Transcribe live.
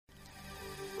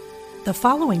The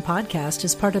following podcast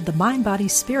is part of the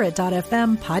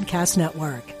MindBodySpirit.fm podcast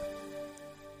network.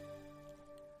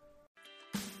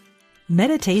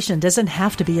 Meditation doesn't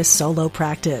have to be a solo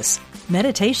practice.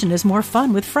 Meditation is more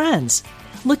fun with friends.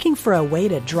 Looking for a way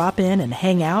to drop in and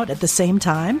hang out at the same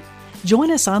time? Join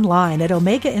us online at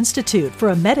Omega Institute for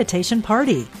a meditation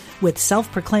party with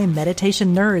self-proclaimed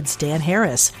meditation nerds Dan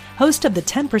Harris, host of the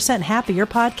 10% Happier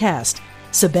podcast,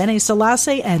 Sebene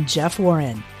Selassie, and Jeff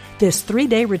Warren. This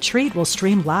 3-day retreat will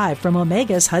stream live from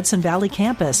Omega's Hudson Valley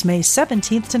campus May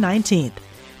 17th to 19th.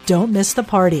 Don't miss the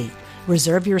party.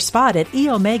 Reserve your spot at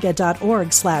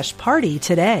eomega.org/party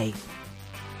today.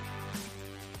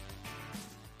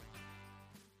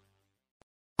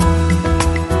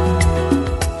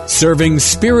 Serving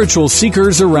spiritual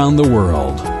seekers around the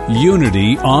world.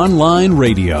 Unity Online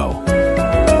Radio.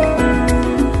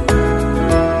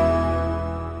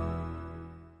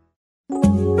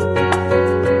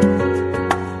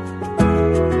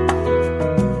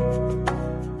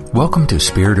 Welcome to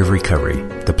Spirit of Recovery,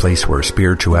 the place where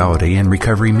spirituality and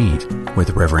recovery meet, with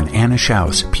Reverend Anna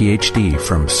Schaus, Ph.D.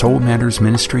 from Soul Matters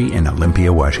Ministry in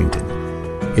Olympia, Washington.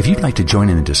 If you'd like to join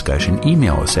in the discussion,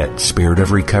 email us at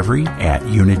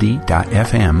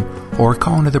spiritofrecovery@unity.fm or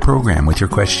call into the program with your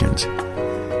questions.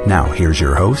 Now, here's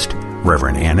your host,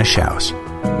 Reverend Anna Schaus.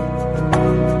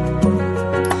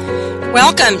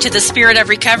 Welcome to the Spirit of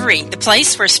Recovery, the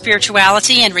place where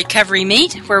spirituality and recovery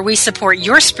meet, where we support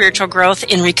your spiritual growth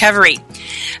in recovery.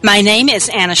 My name is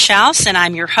Anna Schaus, and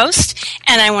I'm your host,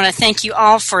 and I want to thank you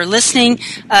all for listening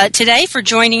today, for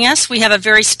joining us. We have a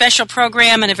very special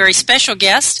program and a very special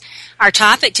guest. Our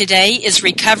topic today is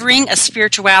Recovering a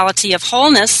Spirituality of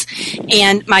Wholeness,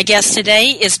 and my guest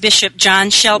today is Bishop John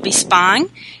Shelby Spong.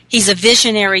 He's a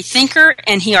visionary thinker,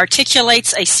 and he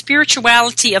articulates a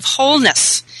spirituality of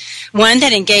wholeness, one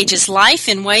that engages life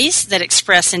in ways that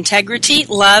express integrity,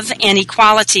 love, and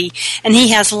equality. And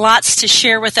he has lots to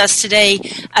share with us today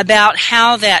about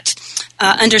how that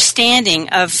understanding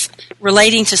of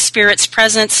relating to Spirit's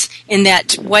presence in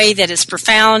that way that is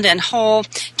profound and whole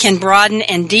can broaden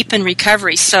and deepen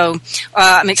recovery. So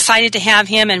I'm excited to have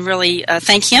him and really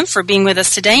thank him for being with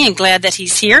us today, and glad that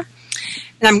he's here.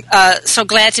 And I'm so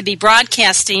glad to be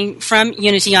broadcasting from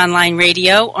Unity Online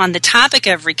Radio on the topic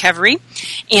of recovery,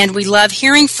 and we love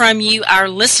hearing from you, our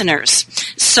listeners.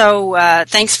 So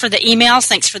thanks for the emails,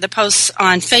 thanks for the posts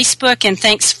on Facebook, and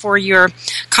thanks for your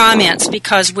comments,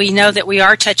 because we know that we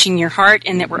are touching your heart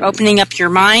and that we're opening up your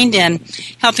mind and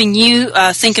helping you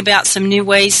think about some new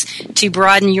ways to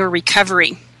broaden your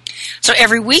recovery. So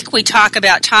every week we talk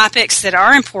about topics that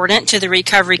are important to the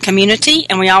recovery community,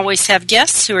 and we always have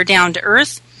guests who are down to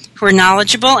earth, who are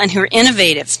knowledgeable, and who are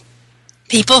innovative.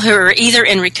 People who are either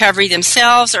in recovery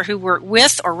themselves, or who work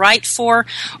with or write for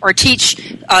or teach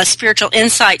spiritual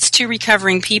insights to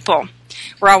recovering people.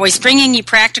 We're always bringing you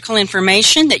practical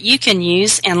information that you can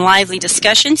use and lively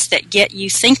discussions that get you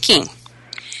thinking.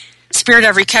 Spirit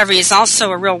of Recovery is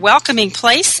also a real welcoming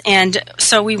place, and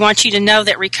so we want you to know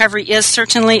that recovery is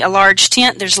certainly a large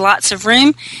tent. There's lots of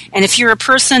room, and if you're a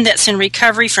person that's in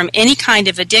recovery from any kind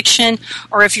of addiction,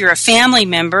 or if you're a family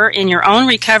member in your own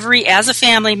recovery as a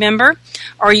family member,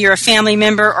 or you're a family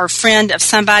member or friend of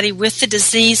somebody with the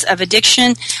disease of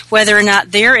addiction, whether or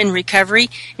not they're in recovery,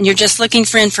 and you're just looking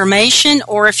for information,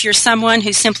 or if you're someone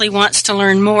who simply wants to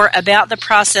learn more about the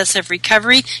process of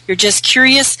recovery, you're just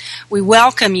curious, we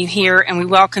welcome you here, and we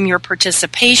welcome your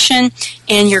participation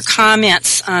and your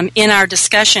comments in our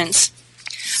discussions.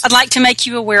 I'd like to make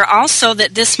you aware also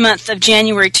that this month of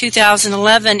January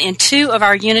 2011, in 2 of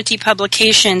our Unity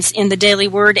publications, in the Daily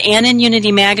Word and in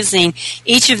Unity Magazine,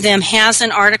 each of them has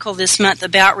an article this month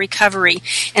about recovery.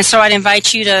 And so I'd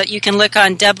invite you to, you can look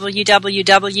on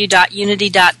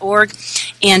www.unity.org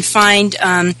and find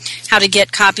how to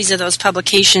get copies of those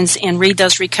publications and read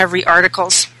those recovery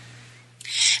articles.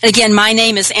 Again, my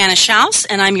name is Anna Schaus,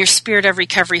 and I'm your Spirit of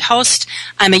Recovery host.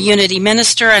 I'm a Unity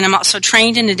minister, and I'm also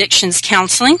trained in addictions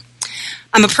counseling.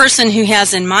 I'm a person who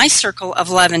has in my circle of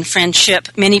love and friendship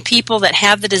many people that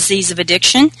have the disease of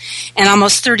addiction, and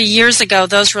almost 30 years ago,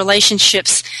 those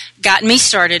relationships got me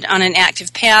started on an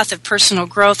active path of personal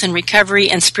growth and recovery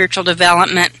and spiritual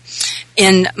development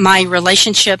in my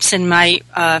relationships and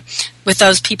with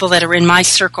those people that are in my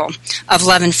circle of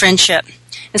love and friendship.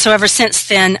 And so ever since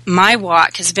then, my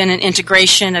walk has been an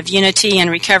integration of unity and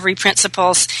recovery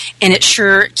principles, and it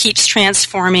sure keeps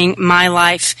transforming my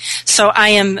life. So I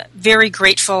am very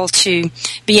grateful to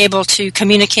be able to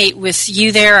communicate with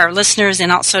you there, our listeners, and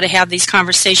also to have these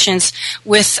conversations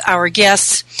with our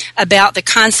guests about the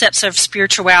concepts of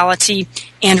spirituality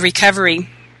and recovery.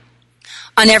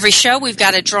 On every show, we've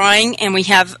got a drawing, and we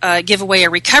have give away a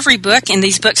recovery book, and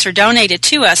these books are donated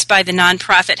to us by the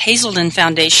nonprofit Hazelden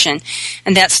Foundation,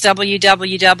 and that's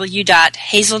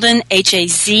www.hazelden,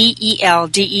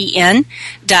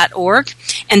 HAZELDEN.org.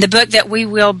 And the book that we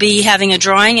will be having a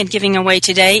drawing and giving away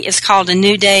today is called A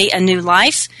New Day, A New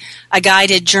Life, a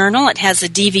guided journal. It has a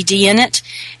DVD in it.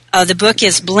 The book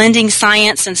is Blending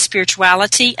Science and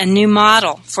Spirituality, a New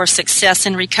Model for Success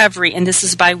and Recovery, and this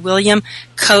is by William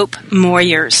Cope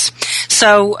Moyers.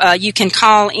 So you can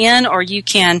call in or you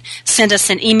can send us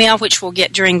an email, which we'll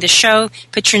get during the show.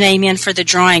 Put your name in for the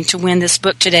drawing to win this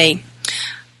book today.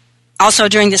 Also,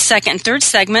 during the second and third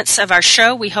segments of our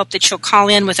show, we hope that you'll call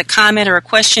in with a comment or a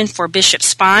question for Bishop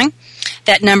Spong.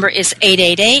 That number is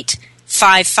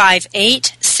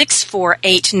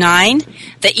 888-558-6489.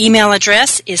 The email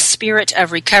address is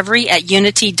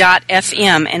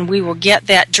spiritofrecovery@unity.fm, and we will get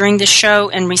that during the show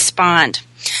and respond.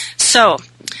 So,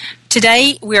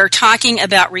 today we are talking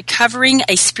about recovering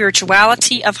a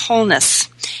spirituality of wholeness.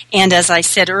 And as I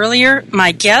said earlier,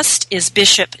 my guest is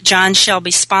Bishop John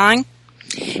Shelby Spong.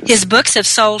 His books have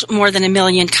sold more than 1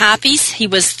 million copies. He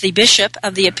was the bishop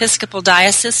of the Episcopal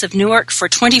Diocese of Newark for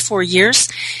 24 years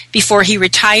before he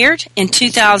retired in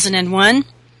 2001.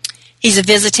 He's a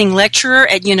visiting lecturer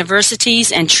at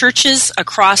universities and churches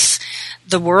across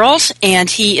the world, and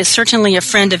he is certainly a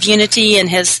friend of Unity and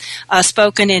has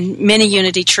spoken in many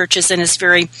Unity churches and is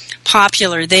very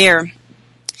popular there.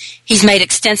 He's made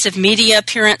extensive media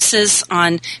appearances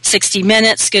on 60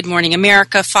 Minutes, Good Morning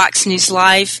America, Fox News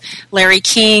Live, Larry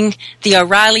King, The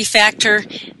O'Reilly Factor,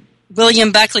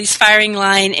 William Buckley's Firing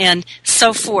Line, and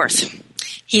so forth.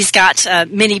 He's got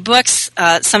many books.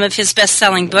 Some of his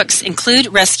best-selling books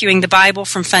include Rescuing the Bible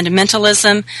from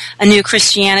Fundamentalism, A New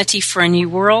Christianity for a New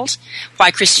World,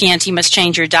 Why Christianity Must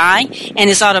Change or Die, and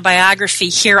his autobiography,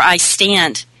 Here I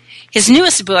Stand. His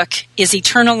newest book is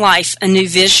Eternal Life, A New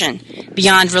Vision,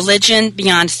 Beyond Religion,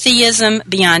 Beyond Theism,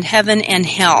 Beyond Heaven and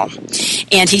Hell.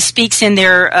 And he speaks in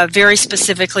there very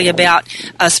specifically about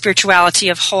spirituality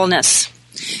of wholeness.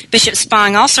 Bishop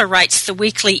Spong also writes the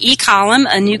weekly e-column,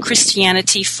 A New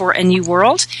Christianity for a New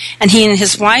World, and he and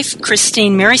his wife,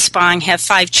 Christine Mary Spong, have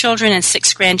 5 children and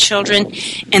 6 grandchildren,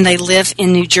 and they live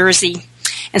in New Jersey.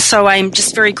 And so I'm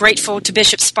just very grateful to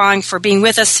Bishop Spong for being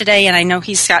with us today, and I know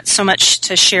he's got so much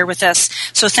to share with us.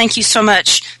 So thank you so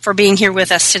much for being here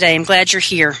with us today. I'm glad you're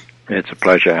here. It's a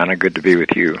pleasure, Anna. Good to be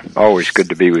with you. Always good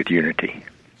to be with Unity.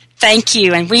 Thank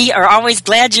you, and we are always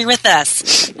glad you're with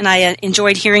us. And I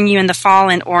enjoyed hearing you in the fall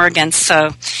in Oregon, so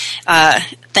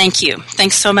thank you.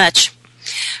 Thanks so much.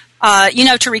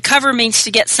 To recover means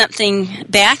to get something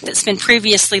back that's been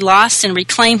previously lost and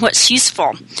reclaim what's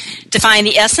useful, to find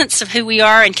the essence of who we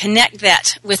are and connect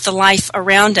that with the life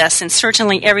around us. And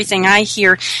certainly everything I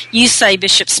hear you say,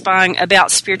 Bishop Spong, about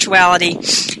spirituality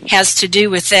has to do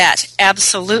with that.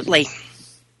 Absolutely.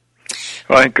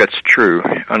 Well, I think that's true.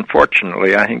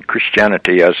 Unfortunately, I think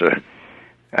Christianity as a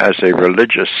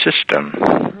religious system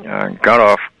got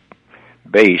off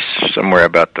base somewhere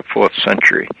about the 4th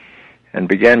century and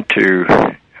began to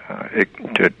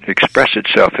express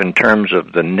itself in terms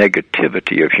of the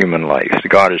negativity of human life.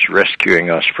 God is rescuing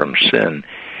us from sin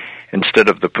instead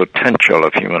of the potential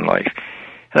of human life.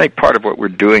 I think part of what we're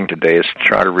doing today is to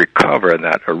try to recover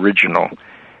that original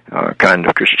kind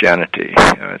of Christianity.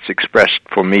 It's expressed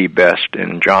for me best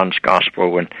in John's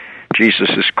Gospel when Jesus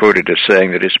is quoted as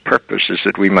saying that his purpose is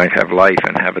that we might have life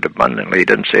and have it abundantly. He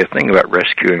doesn't say a thing about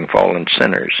rescuing fallen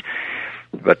sinners,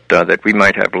 but that we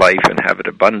might have life and have it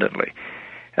abundantly.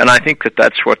 And I think that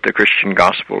that's what the Christian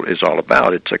gospel is all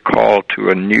about. It's a call to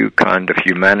a new kind of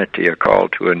humanity, a call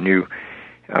to a new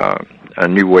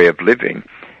way of living.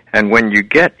 And when you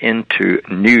get into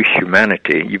new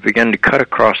humanity, you begin to cut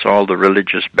across all the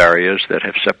religious barriers that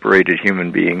have separated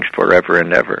human beings forever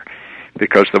and ever.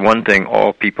 Because the one thing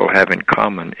all people have in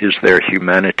common is their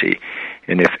humanity.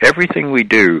 And if everything we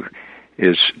do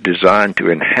is designed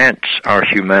to enhance our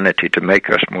humanity, to make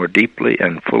us more deeply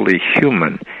and fully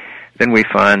human, then we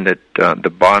find that the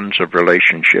bonds of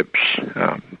relationships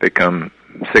become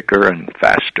thicker and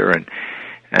faster,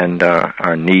 and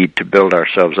our need to build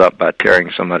ourselves up by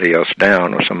tearing somebody else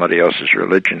down or somebody else's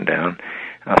religion down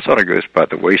sort of goes by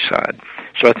the wayside.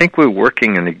 So I think we're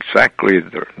working in exactly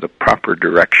the proper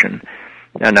direction,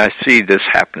 and I see this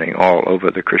happening all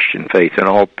over the Christian faith, in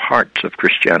all parts of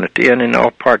Christianity and in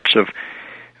all parts of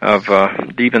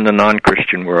even the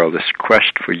non-Christian world. This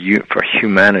quest for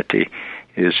humanity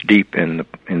is deep in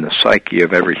the psyche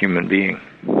of every human being.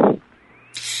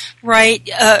 Right.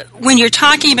 When you're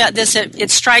talking about this, it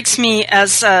strikes me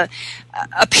as a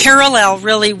parallel,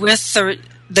 really, with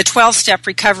the 12-step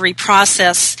recovery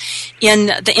process. In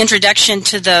the introduction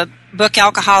to the book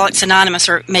Alcoholics Anonymous,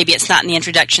 or maybe it's not in the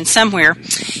introduction, somewhere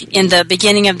in the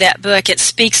beginning of that book, it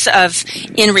speaks of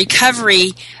in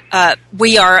recovery,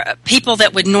 we are people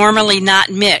that would normally not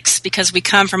mix because we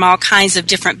come from all kinds of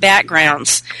different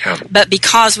backgrounds. Yeah. But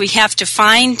because we have to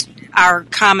find our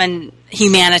common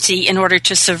humanity in order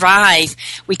to survive,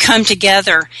 we come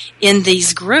together in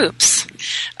these groups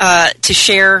to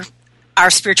share our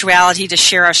spirituality, to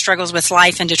share our struggles with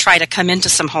life, and to try to come into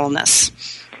some wholeness.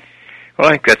 Well,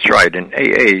 I think that's right. And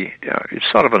AA is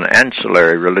sort of an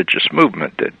ancillary religious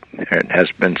movement that has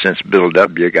been since Bill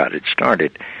W. got it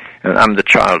started. And I'm the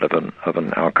child of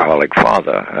an alcoholic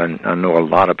father, and I know a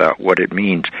lot about what it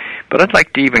means. But I'd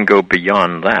like to even go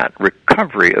beyond that.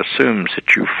 Recovery assumes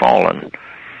that you've fallen,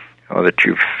 or that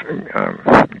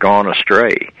you've gone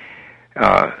astray.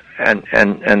 And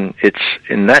it's,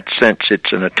 in that sense,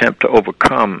 it's an attempt to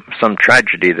overcome some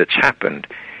tragedy that's happened.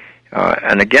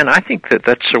 And again, I think that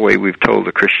that's the way we've told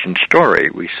the Christian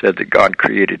story. We said that God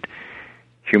created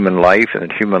human life, and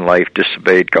that human life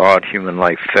disobeyed God. Human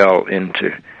life fell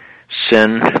into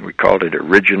sin. We called it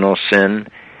original sin.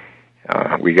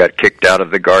 We got kicked out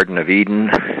of the Garden of Eden.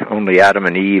 Only Adam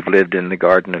and Eve lived in the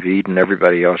Garden of Eden.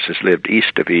 Everybody else has lived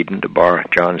east of Eden, to borrow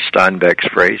John Steinbeck's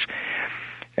phrase.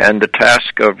 And the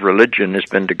task of religion has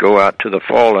been to go out to the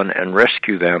fallen and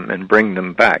rescue them and bring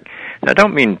them back. Now, I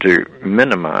don't mean to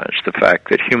minimize the fact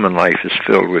that human life is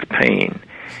filled with pain.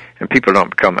 And people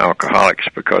don't become alcoholics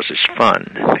because it's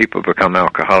fun. People become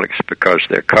alcoholics because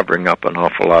they're covering up an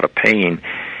awful lot of pain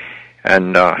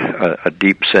and a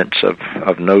deep sense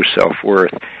of no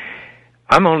self-worth.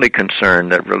 I'm only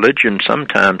concerned that religion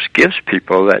sometimes gives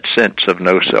people that sense of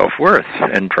no self-worth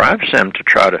and drives them to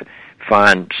try to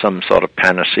find some sort of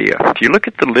panacea. If you look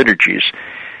at the liturgies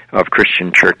of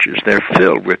Christian churches, they're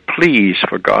filled with pleas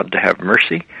for God to have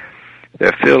mercy.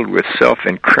 They're filled with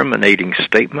self-incriminating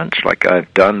statements like,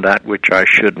 I've done that which I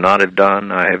should not have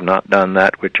done. I have not done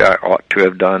that which I ought to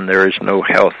have done. There is no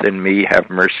health in me. Have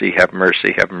mercy, have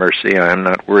mercy, have mercy. I am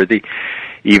not worthy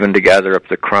even to gather up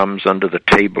the crumbs under the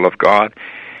table of God.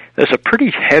 There's a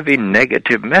pretty heavy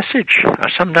negative message.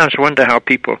 I sometimes wonder how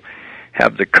people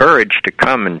have the courage to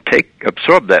come and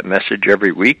absorb that message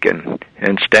every week and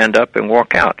stand up and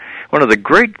walk out. One of the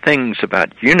great things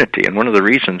about unity, and one of the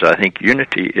reasons I think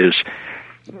unity is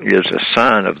a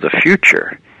sign of the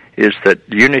future, is that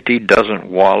unity doesn't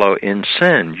wallow in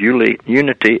sin.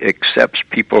 Unity accepts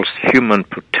people's human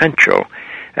potential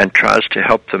and tries to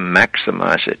help them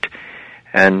maximize it.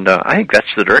 And I think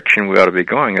that's the direction we ought to be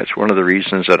going. That's one of the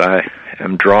reasons that I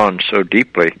am drawn so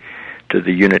deeply to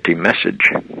the unity message.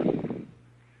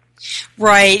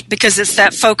 Right, because it's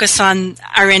that focus on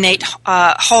our innate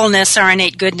wholeness, our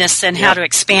innate goodness, and how to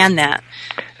expand that.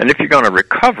 And if you're going to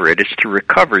recover it, it's to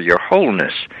recover your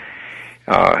wholeness.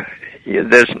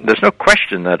 There's no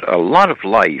question that a lot of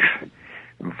life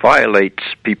violates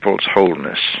people's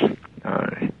wholeness.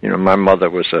 My mother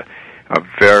was a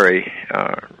very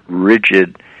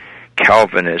rigid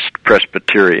Calvinist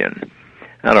Presbyterian.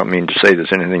 I don't mean to say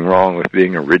there's anything wrong with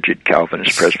being a rigid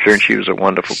Calvinist Presbyterian. She was a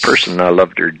wonderful person, and I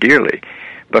loved her dearly.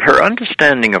 But her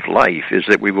understanding of life is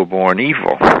that we were born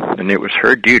evil, and it was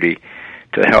her duty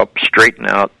to help straighten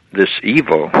out this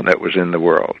evil that was in the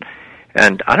world.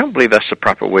 And I don't believe that's the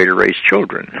proper way to raise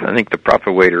children. I think the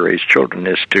proper way to raise children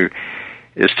is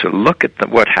to look at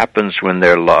what happens when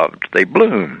they're loved. They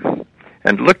bloom.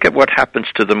 And look at what happens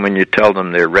to them when you tell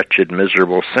them they're wretched,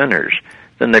 miserable sinners.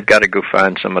 Then they've got to go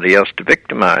find somebody else to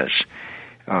victimize.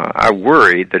 I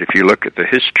worry that if you look at the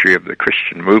history of the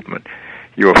Christian movement,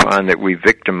 you'll find that we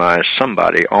victimize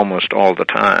somebody almost all the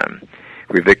time.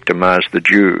 We victimize the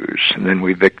Jews, and then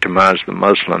we victimize the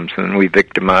Muslims, and then we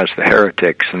victimize the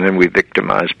heretics, and then we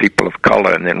victimize people of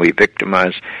color, and then we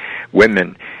victimize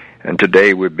women. And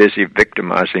today we're busy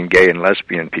victimizing gay and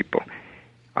lesbian people.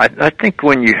 I think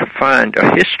when you find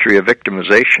a history of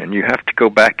victimization, you have to go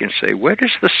back and say, where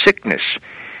is the sickness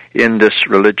in this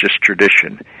religious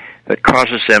tradition that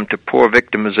causes them to pour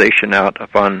victimization out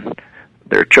upon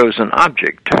their chosen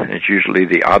object? It's usually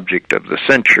the object of the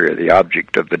century, or the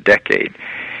object of the decade.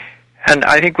 And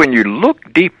I think when you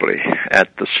look deeply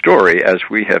at the story as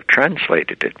we have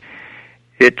translated it,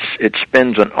 it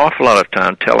spends an awful lot of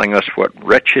time telling us what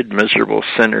wretched, miserable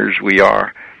sinners we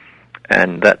are.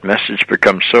 And that message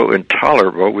becomes so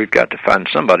intolerable, we've got to find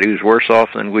somebody who's worse off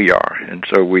than we are. And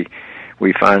so we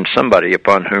find somebody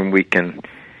upon whom we can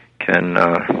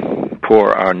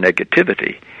pour our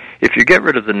negativity. If you get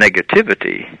rid of the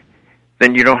negativity,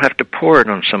 then you don't have to pour it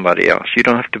on somebody else. You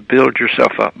don't have to build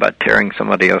yourself up by tearing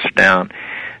somebody else down.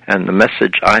 And the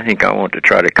message I think I want to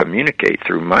try to communicate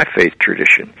through my faith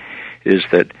tradition is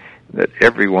that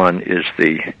everyone is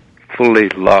the fully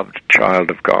loved child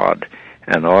of God,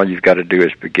 and all you've got to do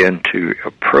is begin to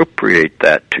appropriate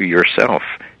that to yourself.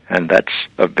 And that's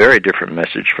a very different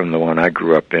message from the one I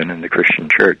grew up in the Christian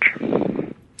church.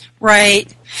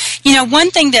 Right. You know,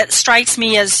 one thing that strikes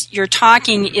me as you're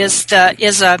talking is a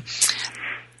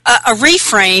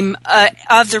reframe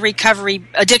of the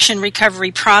addiction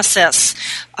recovery process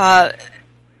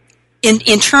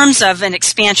in terms of an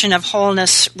expansion of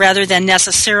wholeness rather than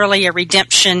necessarily a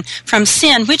redemption from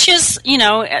sin, which is, you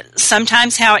know,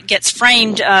 sometimes how it gets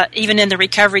framed even in the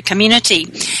recovery community.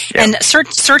 Yeah. And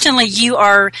certainly you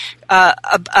are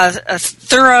a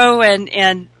thorough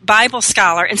and Bible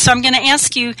scholar. And so I'm going to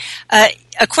ask you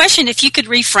a question, if you could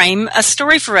reframe a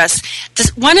story for us.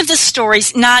 One of the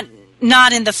stories, not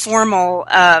in the formal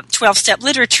 12-step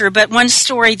literature, but one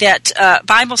story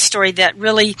Bible story that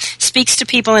really speaks to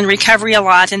people in recovery a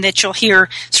lot and that you'll hear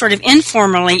sort of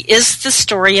informally is the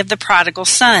story of the prodigal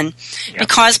son. Yep.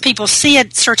 Because people see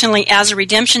it certainly as a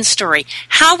redemption story.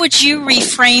 How would you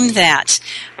reframe that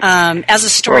as a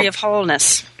story of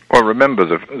wholeness? Well, remember,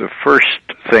 the first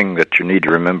thing that you need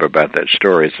to remember about that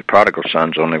story is the prodigal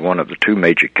son's only one of the two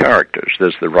major characters.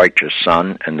 There's the righteous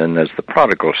son, and then there's the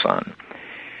prodigal son.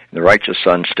 The righteous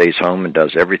son stays home and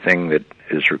does everything that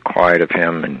is required of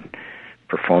him and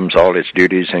performs all his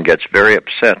duties and gets very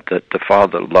upset that the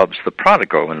father loves the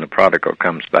prodigal when the prodigal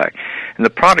comes back. And the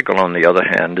prodigal, on the other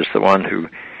hand, is the one who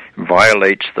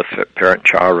violates the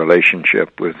parent-child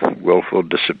relationship with willful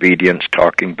disobedience,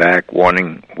 talking back,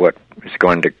 wanting what is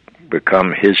going to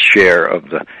become his share of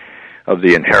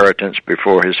the inheritance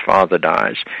before his father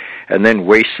dies, and then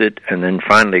wastes it, and then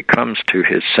finally comes to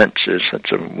his senses.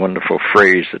 That's a wonderful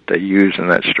phrase that they use in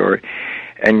that story,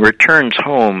 and returns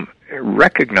home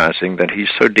recognizing that he's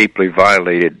so deeply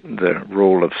violated the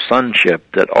role of sonship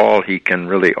that all he can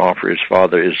really offer his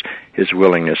father is his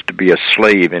willingness to be a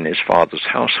slave in his father's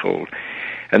household.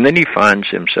 And then he finds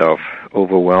himself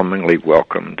overwhelmingly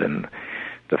welcomed, and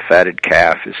the fatted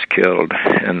calf is killed,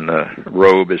 and the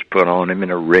robe is put on him,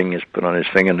 and a ring is put on his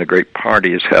finger, and a great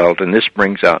party is held. And this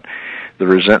brings out the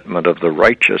resentment of the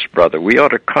righteous brother. We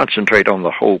ought to concentrate on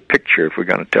the whole picture if we're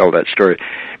going to tell that story,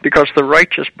 because the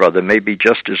righteous brother may be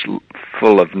just as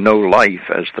full of no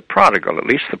life as the prodigal. At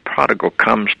least the prodigal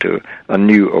comes to a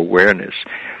new awareness.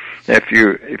 If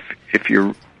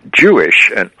you're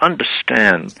Jewish and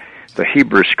understand the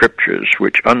Hebrew Scriptures,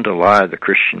 which underlie the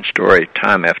Christian story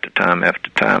time after time after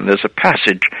time, there's a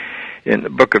passage in the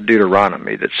book of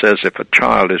Deuteronomy that says if a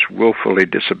child is willfully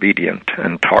disobedient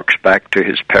and talks back to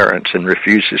his parents and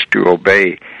refuses to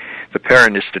obey, the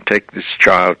parent is to take this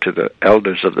child to the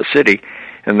elders of the city,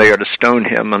 and they are to stone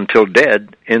him until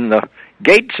dead in the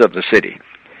gates of the city.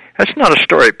 That's not a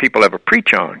story people ever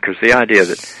preach on, because the idea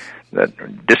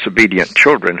that disobedient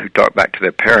children who talk back to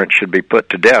their parents should be put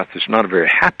to death is not a very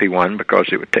happy one, because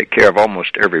it would take care of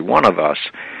almost every one of us.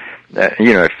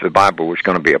 If the Bible was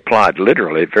going to be applied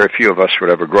literally, very few of us would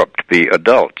ever grow up to be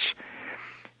adults.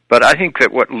 But I think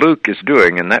that what Luke is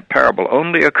doing in that parable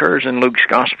only occurs in Luke's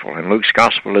Gospel, and Luke's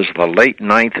Gospel is the late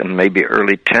 9th and maybe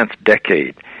early 10th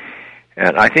decade.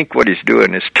 And I think what he's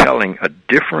doing is telling a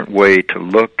different way to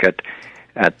look at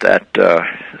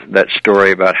that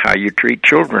story about how you treat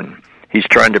children. He's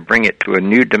trying to bring it to a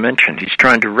new dimension. He's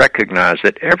trying to recognize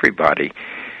that everybody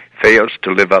fails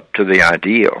to live up to the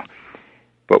ideal.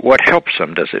 But what helps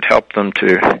them? Does it help them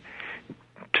to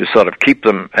sort of keep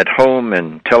them at home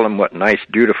and tell them what nice,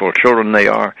 beautiful children they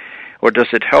are? Or does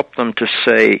it help them to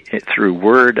say through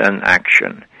word and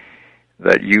action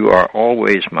that you are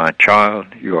always my child,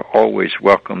 you are always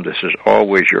welcome, this is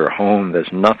always your home,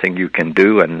 there's nothing you can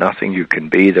do and nothing you can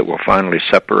be that will finally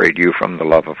separate you from the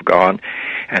love of God?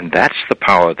 And that's the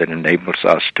power that enables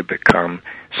us to become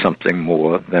something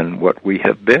more than what we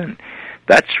have been.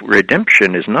 That's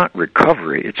redemption, is not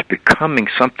recovery. It's becoming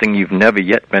something you've never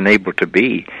yet been able to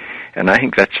be. And I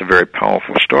think that's a very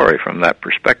powerful story from that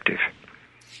perspective.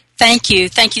 Thank you.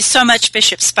 Thank you so much,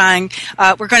 Bishop Spang.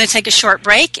 We're going to take a short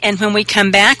break, and when we come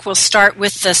back, we'll start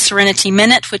with the Serenity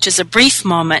Minute, which is a brief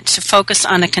moment to focus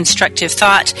on a constructive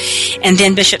thought. And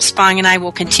then Bishop Spang and I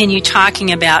will continue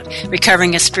talking about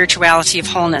recovering a spirituality of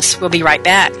wholeness. We'll be right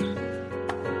back.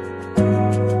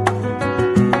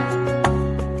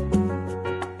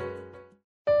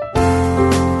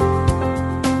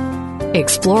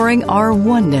 Exploring our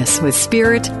oneness with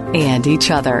Spirit and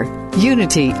each other.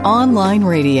 Unity Online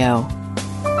Radio.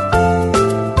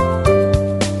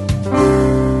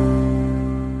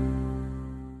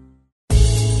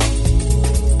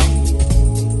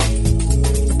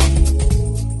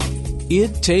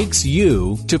 It takes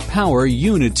you to power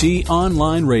Unity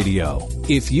Online Radio.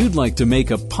 If you'd like to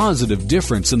make a positive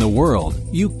difference in the world,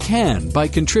 you can by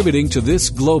contributing to this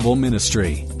global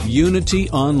ministry. Unity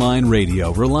Online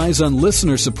Radio relies on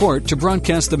listener support to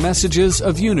broadcast the messages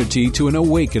of unity to an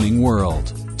awakening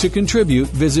world. To contribute,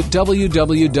 visit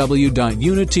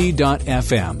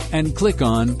www.unity.fm and click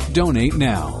on Donate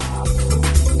Now.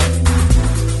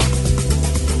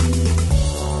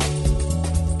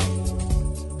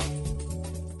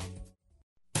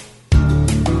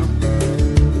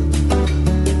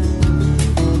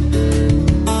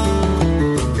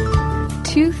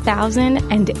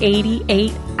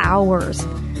 $2,088 hours.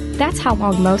 That's how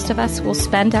long most of us will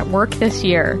spend at work this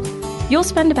year. You'll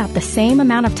spend about the same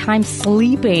amount of time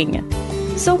sleeping.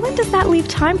 So when does that leave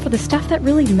time for the stuff that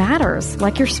really matters,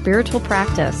 like your spiritual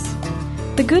practice?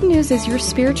 The good news is your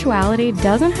spirituality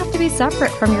doesn't have to be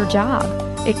separate from your job.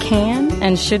 It can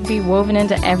and should be woven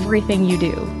into everything you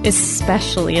do,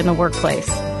 especially in the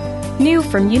workplace. New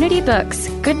from Unity Books,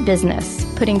 Good Business,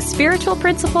 Putting Spiritual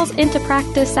Principles into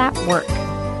Practice at Work.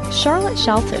 Charlotte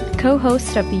Shelton,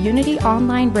 co-host of the Unity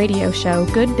online radio show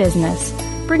Good Business,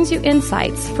 brings you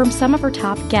insights from some of her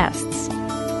top guests.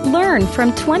 Learn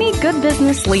from 20 good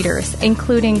business leaders,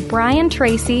 including Brian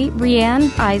Tracy, Rianne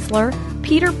Eisler,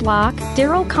 Peter Block,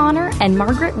 Daryl Connor, and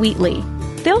Margaret Wheatley.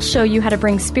 They'll show you how to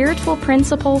bring spiritual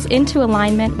principles into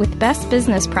alignment with best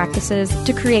business practices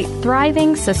to create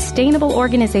thriving, sustainable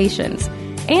organizations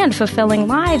and fulfilling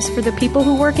lives for the people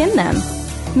who work in them.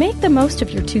 Make the most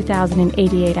of your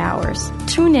 2,088 hours.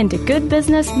 Tune in to Good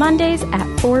Business Mondays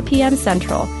at 4 p.m.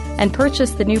 Central and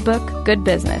purchase the new book, Good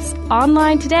Business,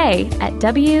 online today at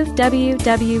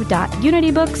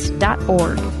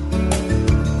www.unitybooks.org.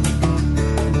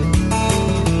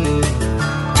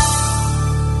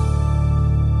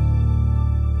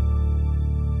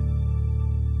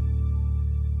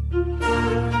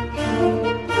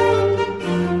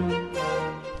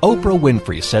 Oprah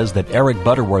Winfrey says that Eric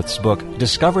Butterworth's book,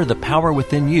 Discover the Power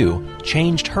Within You,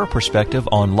 changed her perspective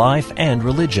on life and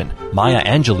religion. Maya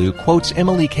Angelou quotes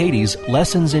Emily Cady's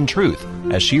Lessons in Truth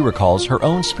as she recalls her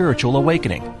own spiritual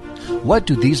awakening. What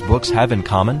do these books have in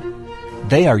common?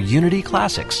 They are Unity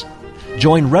classics.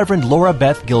 Join Reverend Laura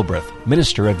Beth Gilbreth,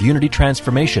 Minister of Unity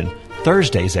Transformation,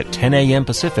 Thursdays at 10 a.m.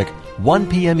 Pacific, 1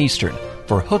 p.m. Eastern,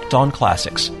 for Hooked on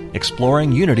Classics,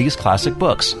 exploring Unity's classic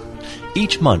books.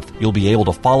 Each month, you'll be able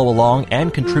to follow along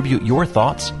and contribute your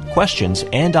thoughts, questions,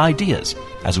 and ideas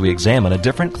as we examine a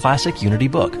different classic Unity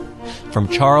book. From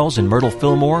Charles and Myrtle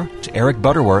Fillmore to Eric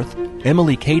Butterworth,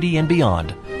 Emily Cady, and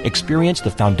beyond, experience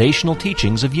the foundational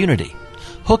teachings of Unity.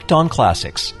 Hooked on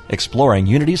Classics, exploring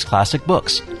Unity's classic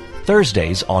books.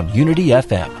 Thursdays on Unity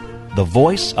FM, the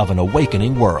voice of an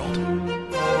awakening world.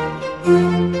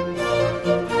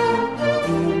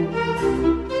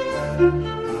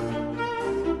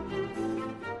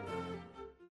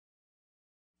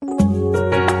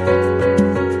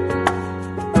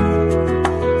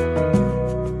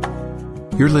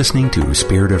 You're listening to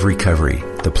Spirit of Recovery,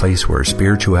 the place where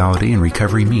spirituality and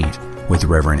recovery meet, with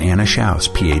Reverend Anna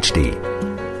Schaus, Ph.D.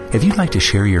 If you'd like to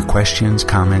share your questions,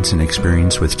 comments, and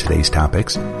experience with today's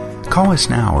topics, call us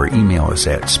now or email us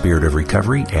at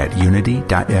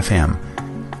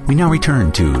spiritofrecovery@unity.fm. We now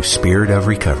return to Spirit of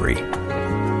Recovery.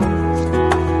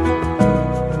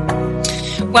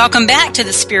 Welcome back to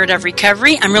the Spirit of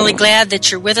Recovery. I'm really glad that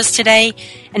you're with us today.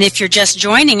 And if you're just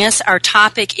joining us, our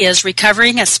topic is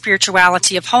Recovering a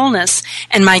Spirituality of Wholeness.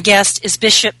 And my guest is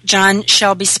Bishop John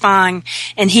Shelby Spong.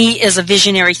 And he is a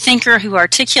visionary thinker who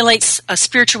articulates a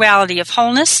spirituality of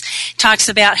wholeness, talks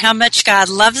about how much God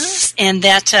loves us and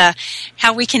that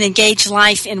how we can engage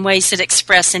life in ways that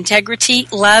express integrity,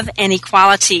 love, and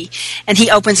equality. And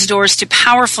he opens doors to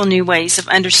powerful new ways of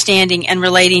understanding and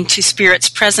relating to Spirit's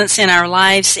presence in our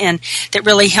lives, and that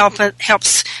really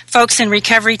helps folks in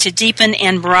recovery to deepen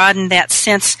and broaden that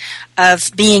sense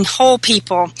of being whole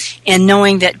people and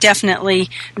knowing that definitely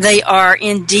they are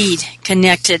indeed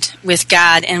connected with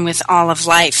God and with all of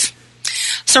life.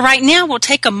 So right now we'll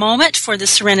take a moment for the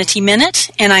Serenity Minute,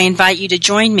 and I invite you to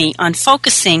join me on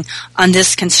focusing on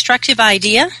this constructive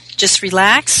idea. Just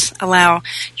relax, allow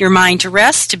your mind to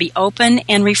rest, to be open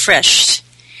and refreshed.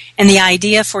 And the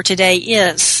idea for today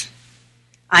is,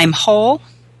 I'm whole.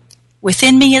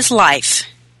 Within me is life.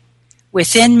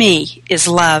 Within me is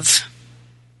love.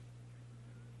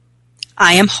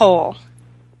 I am whole.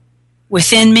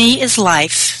 Within me is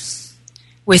life.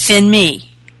 Within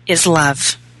me is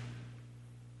love.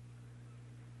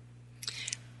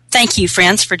 Thank you,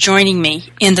 friends, for joining me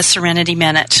in the Serenity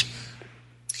Minute.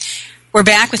 We're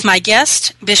back with my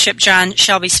guest, Bishop John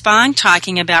Shelby Spong,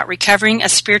 talking about recovering a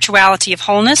spirituality of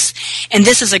wholeness. And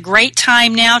this is a great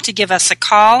time now to give us a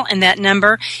call, and that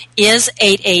number is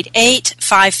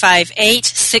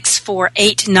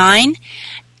 888-558-6489.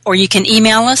 Or you can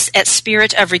email us at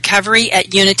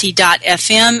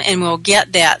spiritofrecovery@unity.fm, and we'll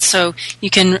get that. So you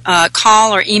can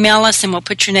call or email us, and we'll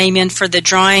put your name in for the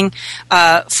drawing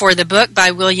for the book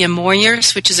by William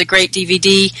Moyers, which is a great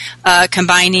DVD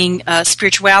combining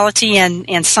spirituality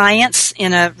and science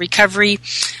in a recovery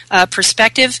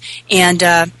perspective. And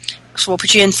so we'll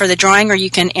put you in for the drawing, or you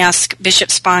can ask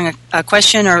Bishop Spong a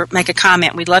question or make a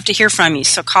comment. We'd love to hear from you.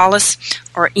 So call us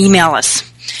or email us.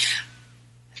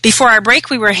 Before our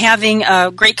break, we were having a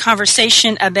great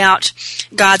conversation about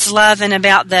God's love and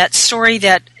about that story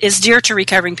that is dear to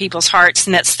recovering people's hearts,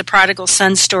 and that's the prodigal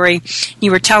son story. You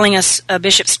were telling us,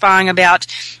 Bishop Spong, about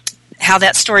how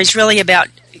that story is really about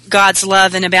God's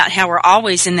love and about how we're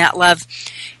always in that love.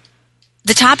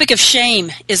 The topic of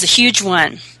shame is a huge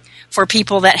one for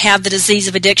people that have the disease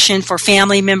of addiction, for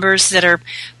family members that are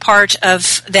part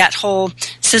of that whole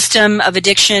system of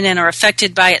addiction and are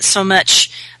affected by it so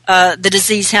much. The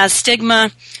disease has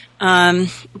stigma.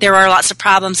 There are lots of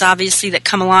problems, obviously, that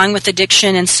come along with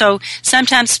addiction. And so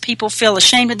sometimes people feel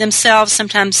ashamed of themselves.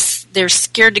 Sometimes they're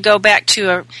scared to go back to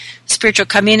a spiritual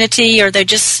community, or they're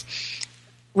just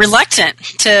reluctant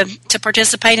to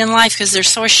participate in life because they're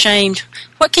so ashamed.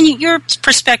 Your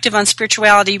perspective on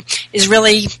spirituality is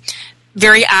really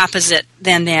very opposite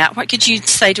than that. What could you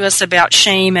say to us about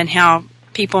shame and how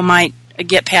people might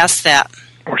get past that?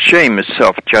 Well, shame is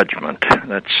self-judgment.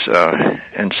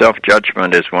 And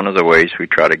self-judgment is one of the ways we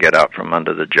try to get out from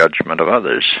under the judgment of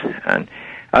others. And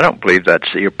I don't believe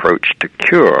that's the approach to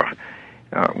cure.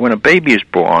 When a baby is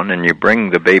born and you bring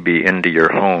the baby into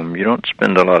your home, you don't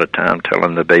spend a lot of time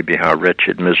telling the baby how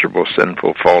wretched, miserable,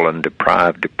 sinful, fallen,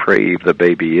 deprived, depraved the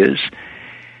baby is.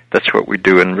 That's what we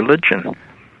do in religion.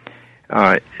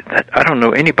 I don't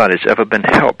know anybody that's ever been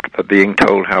helped by being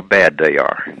told how bad they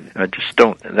are. I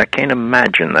can't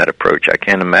imagine that approach. I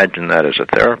can't imagine that as a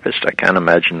therapist. I can't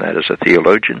imagine that as a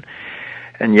theologian.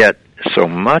 And yet, so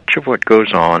much of what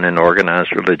goes on in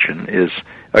organized religion is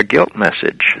a guilt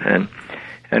message.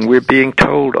 And we're being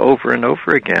told over and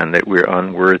over again that we're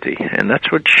unworthy. And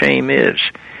that's what shame is.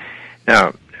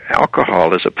 Now,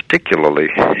 alcohol is a particularly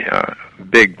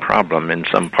big problem in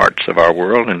some parts of our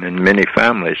world and in many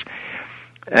families.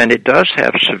 And it does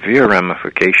have severe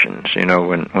ramifications. You know,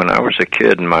 when I was a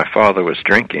kid and my father was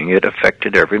drinking, it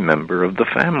affected every member of the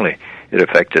family. It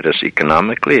affected us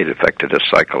economically, it affected us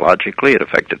psychologically, it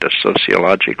affected us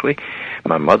sociologically.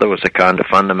 My mother was a kind of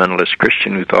fundamentalist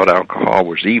Christian who thought alcohol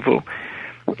was evil.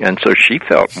 And so she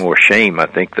felt more shame, I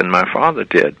think, than my father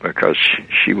did, because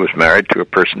she was married to a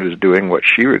person who was doing what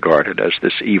she regarded as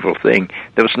this evil thing.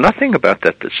 There was nothing about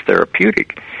that that's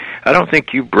therapeutic. I don't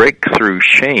think you break through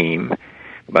shame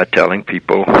by telling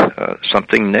people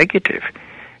something negative.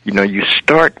 You know, you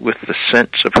start with the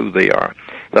sense of who they are.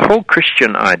 The whole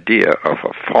Christian idea of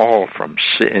a fall from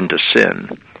sin into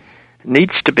sin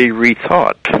needs to be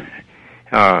rethought.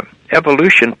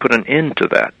 Evolution put an end to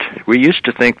that. We used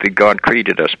to think that God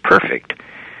created us perfect,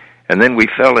 and then we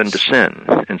fell into sin,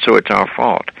 and so it's our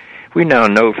fault. We now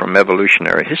know from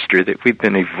evolutionary history that we've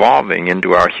been evolving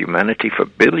into our humanity for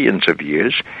billions of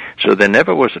years, so there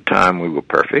never was a time we were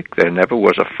perfect. There never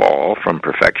was a fall from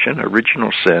perfection.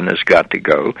 Original sin has got to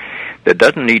go. There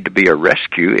doesn't need to be a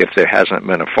rescue if there hasn't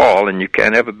been a fall, and you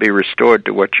can't ever be restored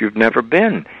to what you've never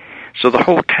been. So the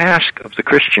whole task of the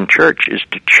Christian church is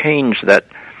to change that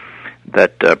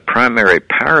primary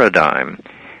paradigm.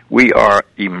 We are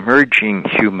emerging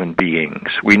human beings.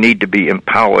 We need to be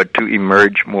empowered to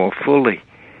emerge more fully.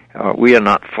 We are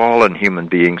not fallen human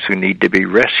beings who need to be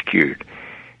rescued.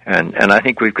 And I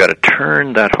think we've got to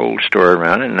turn that whole story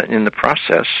around. And in the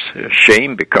process,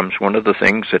 shame becomes one of the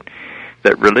things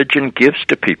that religion gives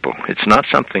to people. It's not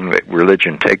something that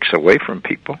religion takes away from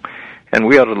people. And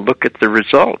we ought to look at the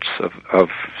results of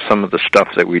some of the stuff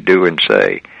that we do and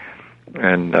say,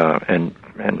 and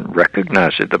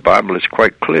recognize it. The Bible is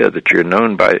quite clear that you're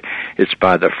known by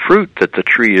the fruit that the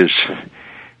tree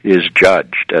is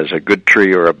judged as a good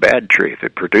tree or a bad tree. If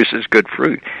it produces good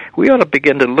fruit, we ought to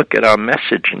begin to look at our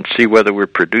message and see whether we're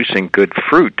producing good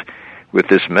fruit with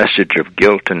this message of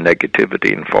guilt and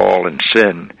negativity and fall and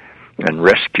sin and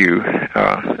rescue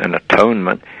and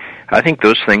atonement. I think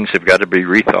those things have got to be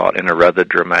rethought in a rather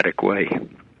dramatic way.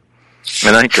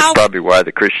 And I think that's probably why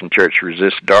the Christian church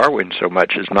resists Darwin so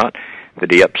much, is not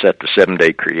that he upset the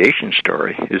seven-day creation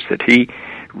story, is that he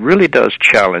really does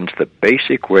challenge the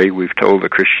basic way we've told the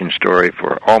Christian story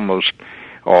for almost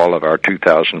all of our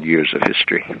 2,000 years of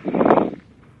history.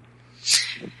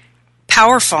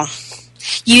 Powerful.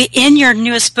 You, in your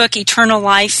newest book, Eternal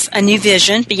Life, A New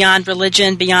Vision, Beyond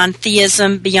Religion, Beyond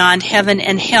Theism, Beyond Heaven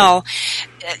and Hell,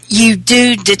 you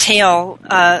do detail,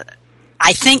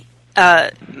 I think,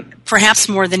 perhaps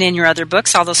more than in your other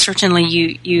books, although certainly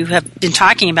you have been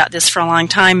talking about this for a long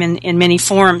time in many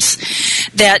forms,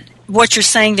 that what you're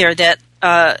saying there,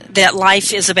 that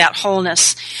life is about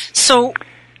wholeness. So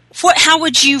how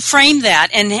would you frame that,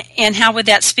 and how would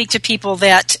that speak to people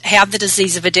that have the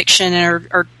disease of addiction and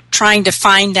are trying to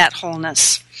find that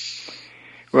wholeness?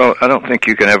 Well, I don't think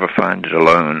you can ever find it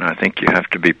alone. I think you have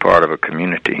to be part of a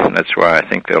community. That's why I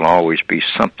think there'll always be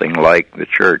something like the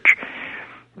church,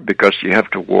 because you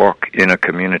have to walk in a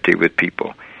community with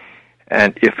people.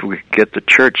 And if we get the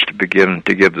church to begin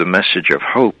to give the message of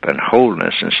hope and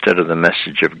wholeness instead of the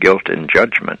message of guilt and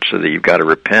judgment, so that you've got to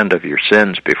repent of your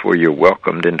sins before you're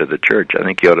welcomed into the church, I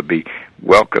think you ought to be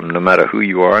welcomed no matter who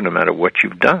you are, no matter what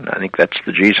you've done. I think that's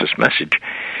the Jesus message.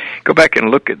 Go back and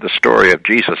look at the story of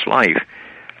Jesus' life.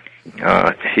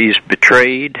 He's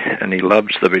betrayed, and he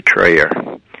loves the betrayer.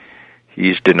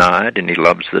 He's denied, and he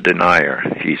loves the denier.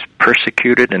 He's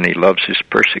persecuted, and he loves his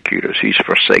persecutors. He's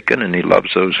forsaken, and he loves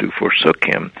those who forsook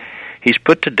him. He's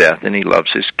put to death, and he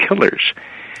loves his killers.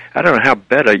 I don't know how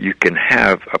better you can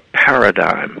have a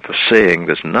paradigm for saying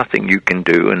there's nothing you can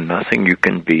do and nothing you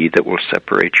can be that will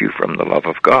separate you from the love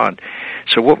of God.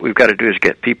 So what we've got to do is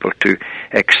get people to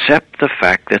accept the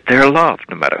fact that they're loved,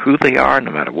 no matter who they are,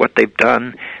 no matter what they've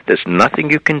done. There's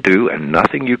nothing you can do and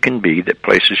nothing you can be that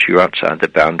places you outside the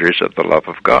boundaries of the love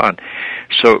of God.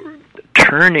 So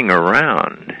turning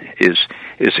around is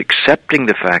accepting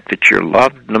the fact that you're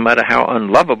loved no matter how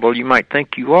unlovable you might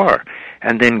think you are,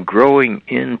 and then growing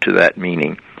into that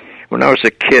meaning. When I was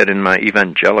a kid in my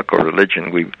evangelical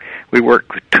religion, we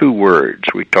worked with two words.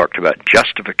 We talked about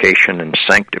justification and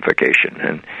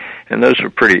sanctification, and those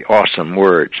were pretty awesome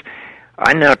words.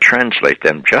 I now translate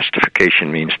them.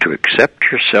 Justification means to accept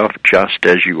yourself just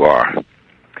as you are.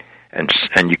 And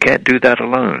you can't do that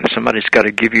alone. Somebody's got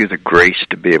to give you the grace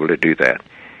to be able to do that.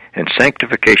 And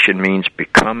sanctification means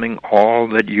becoming all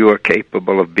that you are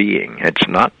capable of being. It's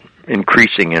not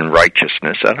increasing in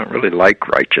righteousness. I don't really like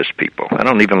righteous people. I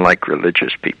don't even like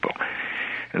religious people.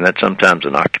 And that's sometimes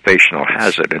an occupational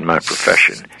hazard in my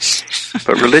profession.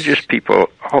 But religious people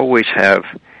always have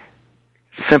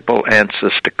simple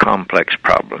answers to complex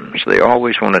problems. They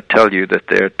always want to tell you that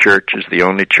their church is the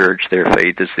only church, their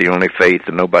faith is the only faith,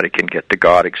 and nobody can get to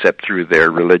God except through their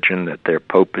religion, that their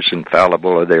pope is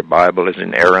infallible or their Bible is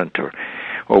inerrant or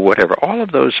whatever. All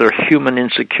of those are human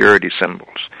insecurity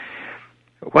symbols.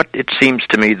 What it seems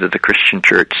to me that the Christian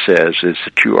church says is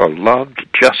that you are loved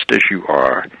just as you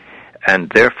are, and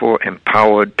therefore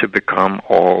empowered to become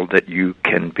all that you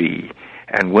can be.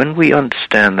 And when we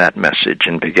understand that message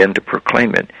and begin to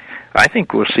proclaim it, I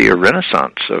think we'll see a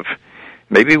renaissance of,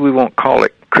 maybe we won't call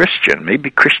it Christian. Maybe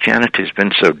Christianity has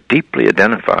been so deeply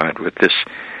identified with this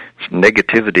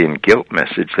negativity and guilt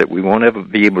message that we won't ever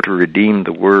be able to redeem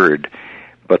the word.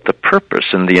 But the purpose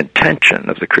and the intention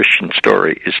of the Christian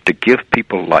story is to give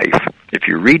people life. If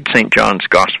you read St. John's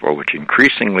Gospel, which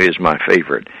increasingly is my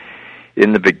favorite,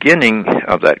 in the beginning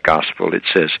of that Gospel it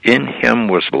says, "In him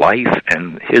was life,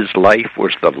 and his life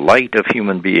was the light of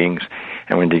human beings."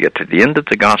 And when you get to the end of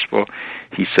the Gospel,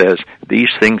 he says, "These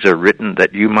things are written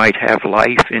that you might have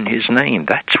life in his name."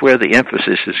 That's where the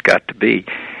emphasis has got to be.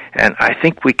 And I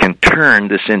think we can turn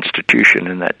this institution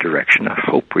in that direction. I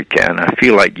hope we can. I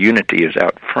feel like Unity is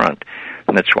out front,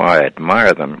 and that's why I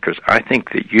admire them, because I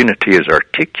think that Unity is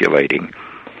articulating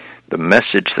the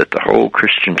message that the whole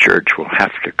Christian church will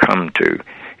have to come to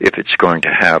if it's going to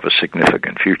have a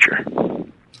significant future.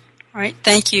 All right,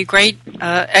 thank you. Great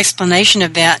explanation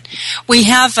of that. We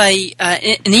have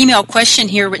an email question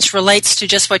here which relates to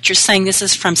just what you're saying. This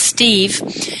is from Steve,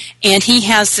 and he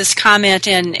has this comment,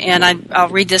 and I'll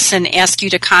read this and ask you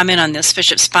to comment on this,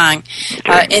 Bishop Spang.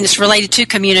 Okay. And it's related to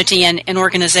community and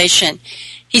organization.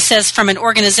 He says, from an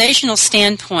organizational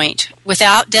standpoint,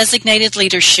 without designated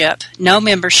leadership, no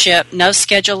membership, no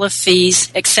schedule of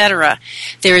fees, etc.,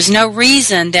 there is no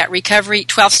reason that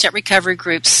 12-step recovery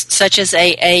groups such as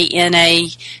AA, NA,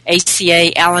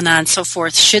 ACA, Al-Anon, and so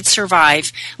forth should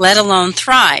survive, let alone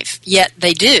thrive. Yet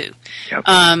they do.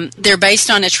 Yep. They're based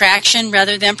on attraction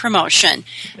rather than promotion.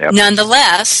 Yep.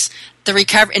 Nonetheless, the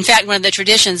recovery, in fact, one of the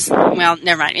traditions, well,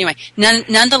 never mind. Anyway,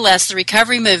 nonetheless, the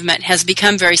recovery movement has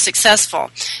become very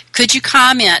successful. Could you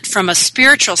comment from a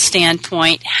spiritual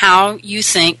standpoint how you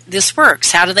think this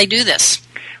works? How do they do this?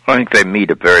 Well, I think they meet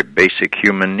a very basic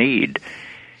human need,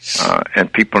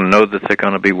 and people know that they're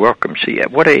going to be welcome. See,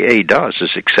 what AA does is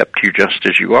accept you just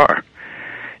as you are.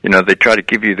 They try to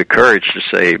give you the courage to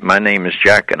say, my name is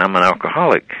Jack and I'm an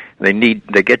alcoholic. They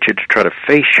get you to try to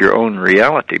face your own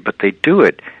reality, but they do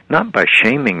it not by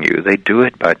shaming you. They do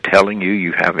it by telling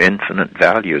you have infinite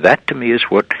value. That, to me, is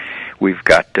what we've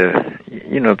got to,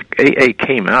 AA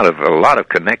came out of a lot of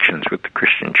connections with the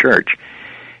Christian church.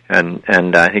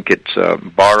 And I think it's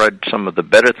borrowed some of the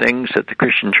better things that the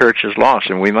Christian church has lost.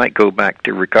 And we might go back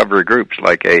to recovery groups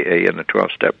like AA and the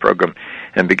 12-step program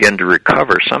and begin to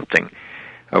recover something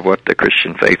of what the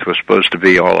Christian faith was supposed to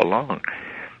be all along.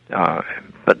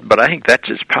 But I think that's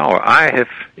its power. I've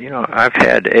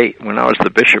had when I was the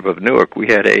bishop of Newark, we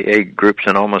had AA groups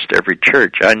in almost every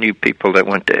church. I knew people that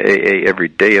went to AA every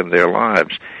day of their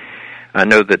lives. I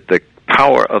know that the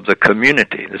power of the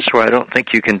community, this is why I don't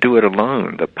think you can do it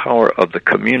alone. The power of the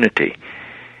community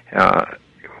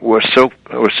was so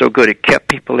good. It kept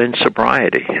people in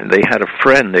sobriety. And they had a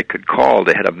friend they could call.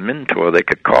 They had a mentor they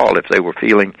could call if they were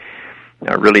feeling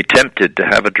really tempted to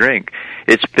have a drink.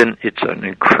 It's an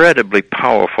incredibly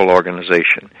powerful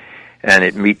organization, and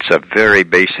it meets a very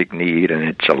basic need, and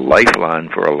it's a lifeline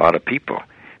for a lot of people.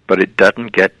 But it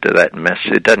doesn't get to that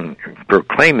message. It doesn't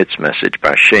proclaim its message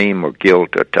by shame or guilt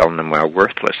or telling them how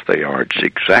worthless they are. It's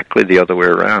exactly the other way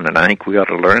around, and I think we ought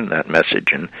to learn that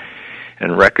message and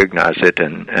recognize it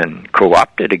and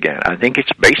co-opt it again. I think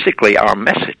it's basically our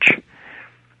message.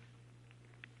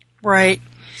 Right.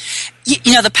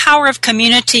 The power of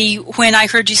community, when I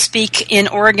heard you speak in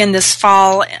Oregon this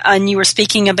fall, and you were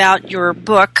speaking about your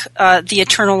book, The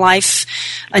Eternal Life,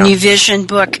 a New Vision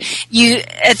book,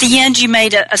 at the end you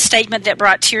made a statement that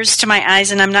brought tears to my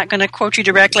eyes, and I'm not going to quote you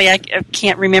directly. I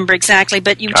can't remember exactly,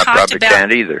 but you talked about... I probably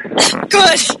can't either.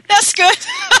 Good. That's good.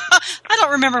 I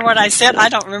don't remember what I said. I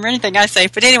don't remember anything I say.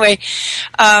 But anyway,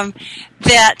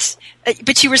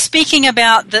 but you were speaking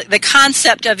about the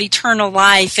concept of eternal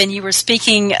life, and you were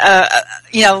speaking,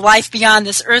 life beyond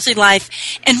this earthly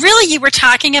life. And really you were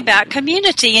talking about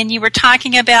community, and you were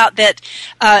talking about that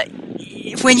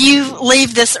when you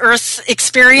leave this earth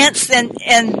experience,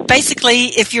 and basically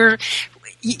if you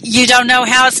don't know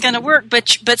how it's going to work,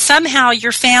 but somehow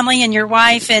your family and your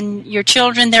wife and your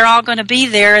children, they're all going to be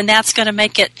there, and that's going to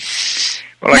make it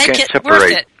worth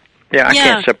it. Yeah, I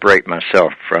can't separate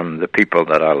myself from the people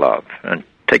that I love. And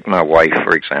take my wife,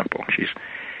 for example.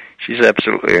 She's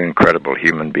absolutely an incredible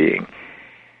human being.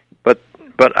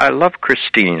 But I love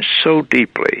Christine so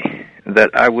deeply that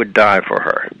I would die for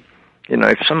her.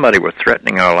 If somebody were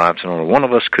threatening our lives and only one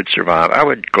of us could survive, I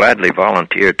would gladly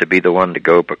volunteer to be the one to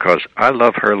go because I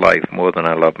love her life more than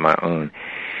I love my own.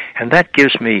 And that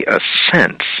gives me a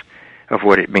sense of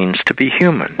what it means to be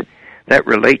human. That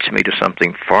relates me to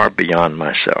something far beyond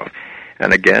myself.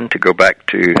 And again, to go back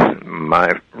to my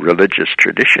religious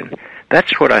tradition,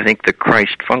 that's what I think the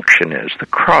Christ function is. The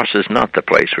cross is not the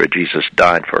place where Jesus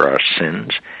died for our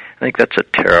sins. I think that's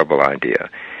a terrible idea.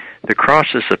 The cross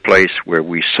is the place where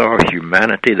we saw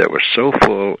humanity that was so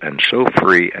full and so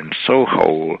free and so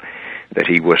whole that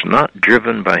he was not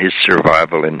driven by his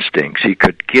survival instincts. He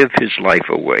could give his life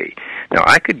away. Now,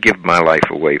 I could give my life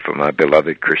away for my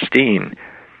beloved Christine,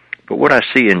 but what I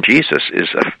see in Jesus is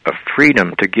a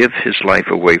freedom to give his life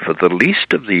away for the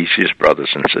least of these, his brothers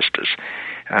and sisters.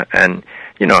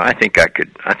 I think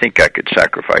I could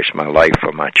sacrifice my life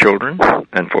for my children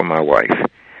and for my wife.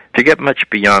 To get much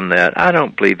beyond that, I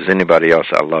don't believe there's anybody else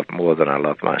I love more than I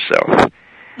love myself.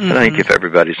 Mm-hmm. And I think if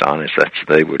everybody's honest,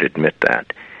 they would admit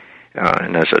that.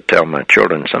 And as I tell my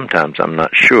children, sometimes I'm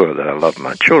not sure that I love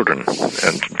my children,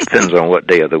 and it depends on what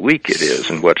day of the week it is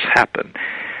and what's happened.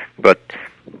 But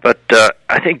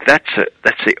I think that's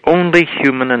the only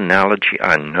human analogy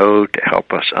I know to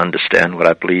help us understand what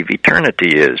I believe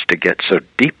eternity is, to get so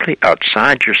deeply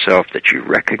outside yourself that you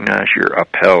recognize you're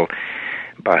upheld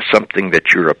by something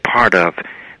that you're a part of,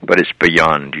 but it's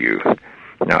beyond you.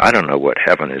 Now, I don't know what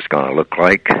heaven is going to look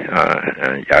like.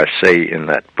 I say in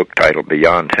that book title,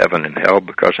 Beyond Heaven and Hell,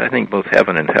 because I think both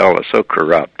heaven and hell are so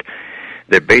corrupt.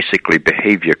 They're basically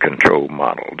behavior control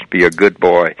models. Be a good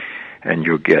boy, and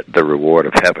you'll get the reward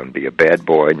of heaven. Be a bad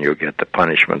boy, and you'll get the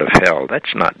punishment of hell.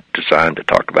 That's not designed to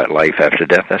talk about life after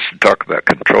death. That's to talk about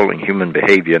controlling human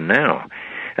behavior now.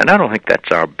 And I don't think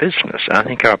that's our business. I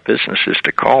think our business is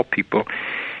to call people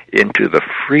into the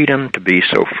freedom to be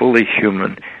so fully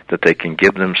human that they can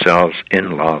give themselves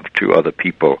in love to other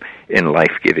people in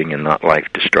life-giving and not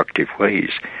life-destructive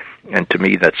ways. And to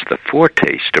me, that's the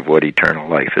foretaste of what eternal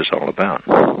life is all about.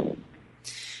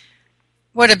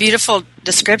 What a beautiful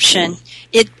description.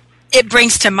 It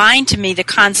brings to mind to me the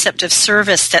concept of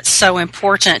service that's so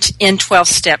important in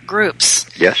 12-step groups.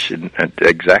 Yes,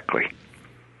 exactly.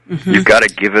 Mm-hmm. You've got to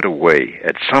give it away.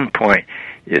 At some point,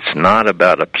 It's not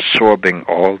about absorbing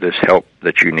all this help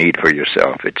that you need for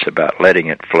yourself. It's about letting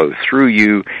it flow through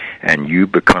you, and you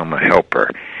become a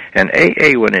helper. And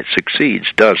AA, when it succeeds,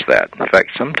 does that. In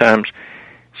fact, sometimes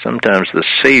the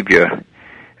Savior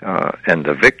and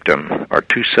the victim are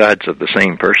two sides of the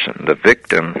same person. The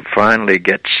victim finally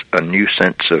gets a new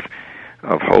sense of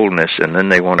wholeness, and then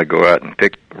they want to go out and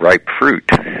pick ripe fruit.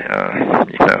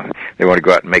 They want to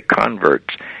go out and make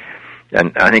converts.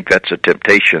 And I think that's a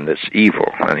temptation that's evil.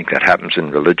 I think that happens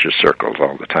in religious circles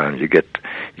all the time. You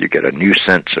get a new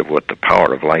sense of what the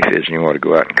power of life is, and you want to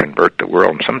go out and convert the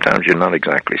world. And sometimes you're not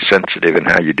exactly sensitive in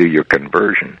how you do your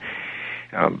conversion.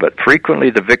 But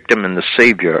frequently the victim and the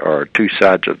Savior are two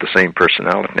sides of the same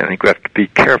personality. And I think we have to be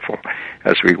careful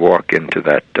as we walk into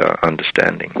that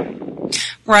understanding.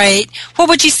 Right. What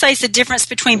would you say is the difference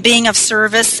between being of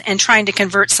service and trying to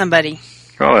convert somebody?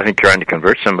 Well, I think trying to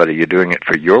convert somebody, you're doing it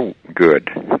for your good,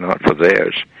 not for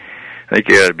theirs. I think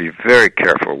you got to be very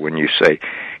careful when you say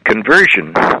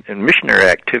conversion and missionary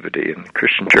activity, and the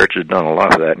Christian Church has done a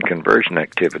lot of that, and conversion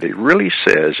activity really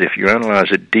says, if you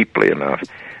analyze it deeply enough,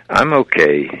 I'm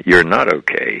okay, you're not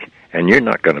okay, and you're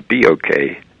not going to be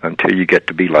okay until you get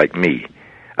to be like me.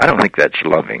 I don't think that's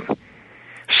loving.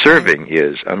 Serving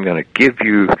is, I'm going to give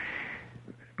you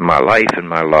my life and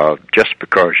my love just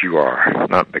because you are,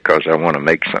 not because I want to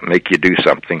make you do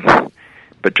something,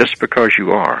 but just because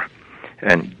you are.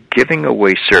 And giving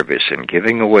away service and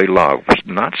giving away love,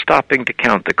 not stopping to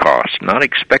count the cost, not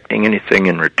expecting anything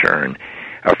in return,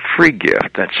 a free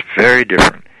gift, that's very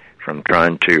different from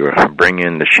trying to bring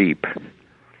in the sheep.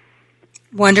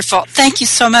 Wonderful. Thank you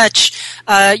so much.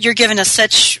 You're giving us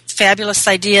such fabulous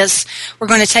ideas. We're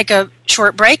going to take a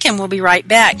short break, and we'll be right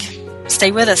back.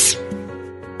 Stay with us.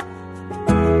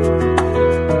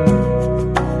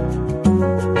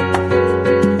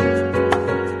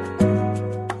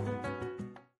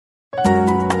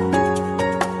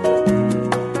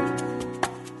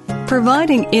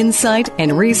 Providing insight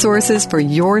and resources for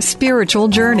your spiritual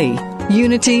journey.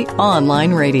 Unity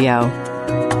Online Radio.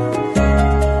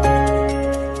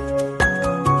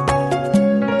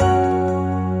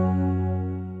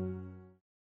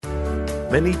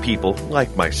 Many people,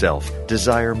 like myself,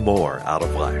 desire more out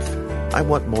of life. I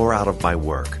want more out of my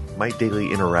work, my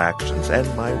daily interactions, and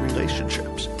my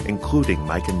relationships, including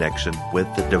my connection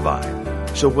with the divine.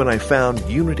 So when I found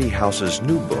Unity House's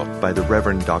new book by the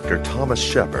Reverend Dr. Thomas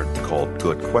Shepard called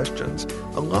Good Questions,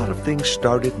 a lot of things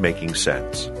started making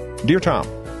sense. Dear Tom,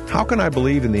 how can I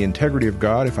believe in the integrity of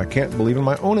God if I can't believe in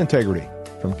my own integrity?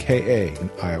 From K.A.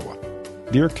 in Iowa.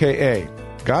 Dear K.A.,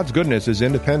 God's goodness is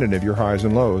independent of your highs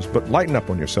and lows, but lighten up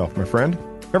on yourself, my friend.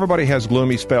 Everybody has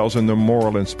gloomy spells in their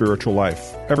moral and spiritual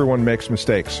life. Everyone makes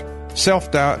mistakes.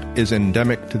 Self-doubt is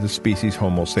endemic to the species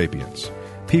Homo sapiens.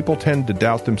 People tend to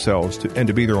doubt themselves and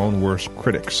to be their own worst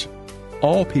critics.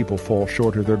 All people fall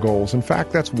short of their goals. In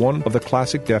fact, that's one of the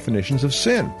classic definitions of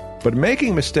sin. But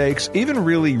making mistakes, even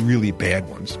really, really bad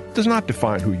ones, does not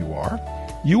define who you are.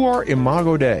 You are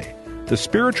Imago Dei. The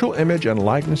spiritual image and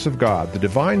likeness of God, the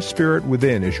divine spirit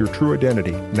within, is your true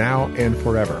identity, now and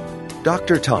forever.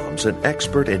 Dr. Tom's an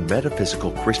expert in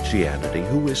metaphysical Christianity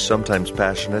who is sometimes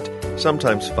passionate,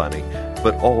 sometimes funny,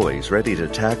 but always ready to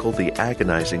tackle the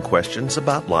agonizing questions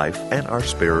about life and our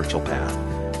spiritual path.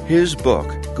 His book,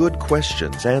 Good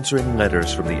Questions, Answering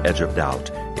Letters from the Edge of Doubt,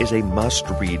 is a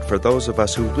must-read for those of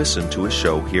us who listen to his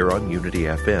show here on Unity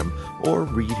FM or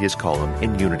read his column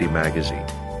in Unity Magazine.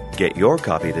 Get your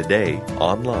copy today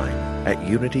online at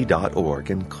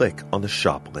unity.org and click on the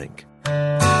shop link.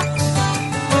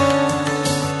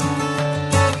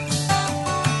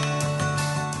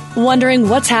 Wondering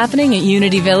what's happening at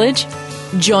Unity Village?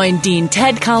 Join Dean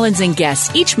Ted Collins and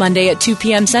guests each Monday at 2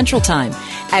 p.m. Central Time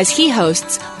as he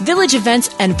hosts Village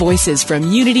Events and Voices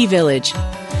from Unity Village.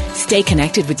 Stay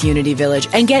connected with Unity Village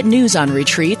and get news on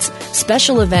retreats,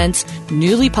 special events,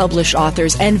 newly published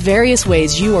authors, and various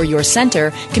ways you or your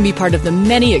center can be part of the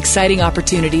many exciting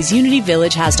opportunities Unity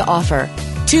Village has to offer.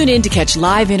 Tune in to catch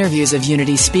live interviews of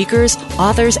Unity speakers,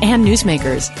 authors, and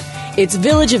newsmakers. It's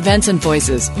Village Events and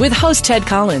Voices with host Ted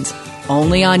Collins,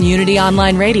 only on Unity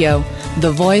Online Radio,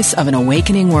 the voice of an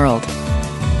awakening world.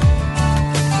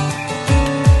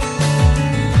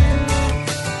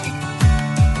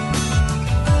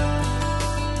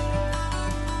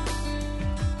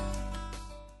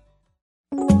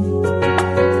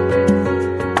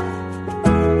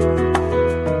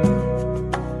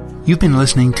 You've been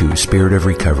listening to Spirit of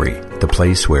Recovery, the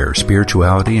place where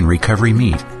spirituality and recovery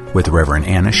meet, with Reverend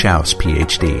Anna Schaus,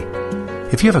 Ph.D.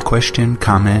 If you have a question,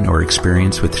 comment, or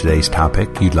experience with today's topic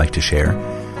you'd like to share,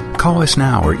 call us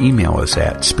now or email us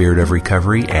at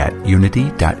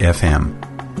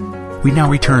spiritofrecovery@unity.fm. We now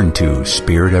return to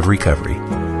Spirit of Recovery.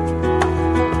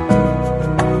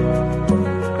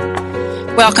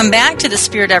 Welcome back to the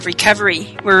Spirit of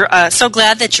Recovery. We're so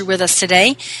glad that you're with us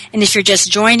today. And if you're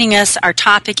just joining us, our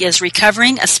topic is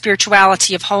Recovering a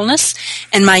Spirituality of Wholeness.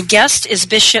 And my guest is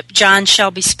Bishop John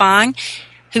Shelby Spong,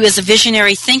 who is a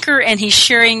visionary thinker, and he's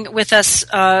sharing with us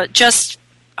just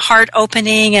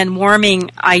heart-opening and warming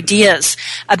ideas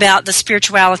about the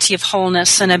spirituality of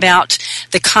wholeness and about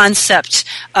the concept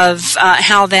of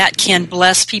how that can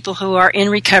bless people who are in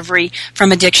recovery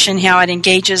from addiction, how it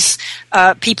engages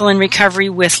people in recovery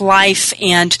with life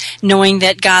and knowing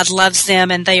that God loves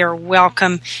them and they are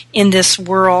welcome in this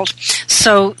world.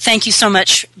 So thank you so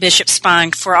much, Bishop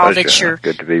Spong, for all that you're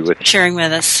good to be with you. Sharing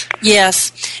with us.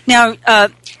 Yes. Now,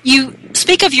 you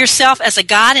speak of yourself as a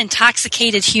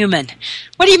God-intoxicated human.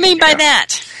 What do you mean by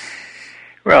that?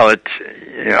 Well,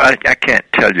 I can't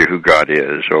tell you who God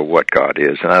is or what God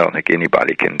is, and I don't think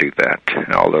anybody can do that.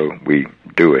 Although we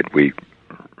do it, we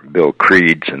build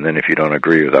creeds, and then if you don't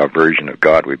agree with our version of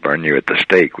God, we burn you at the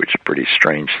stake, which is a pretty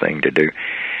strange thing to do.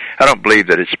 I don't believe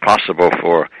that it's possible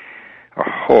for a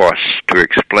horse to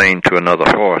explain to another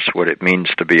horse what it means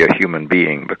to be a human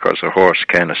being, because a horse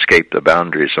can't escape the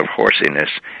boundaries of horsiness.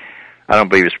 I don't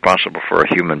believe it's possible for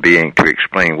a human being to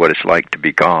explain what it's like to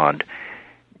be God,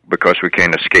 because we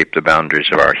can't escape the boundaries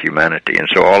of our humanity. And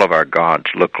so all of our gods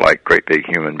look like great big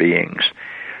human beings.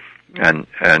 And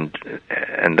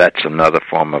that's another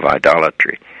form of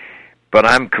idolatry. But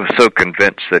I'm so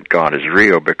convinced that God is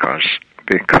real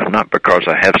not because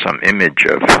I have some image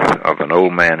of an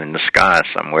old man in the sky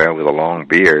somewhere with a long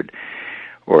beard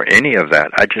or any of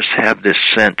that. I just have this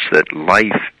sense that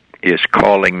life is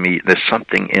calling me. There's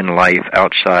something in life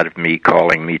outside of me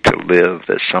calling me to live.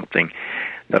 There's something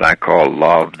that I call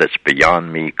love that's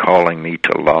beyond me calling me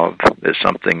to love. There's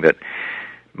something that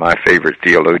my favorite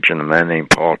theologian, a man named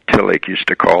Paul Tillich, used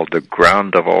to call the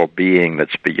ground of all being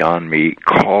that's beyond me,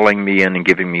 calling me in and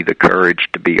giving me the courage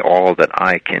to be all that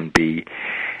I can be.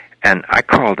 And I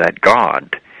call that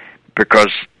God,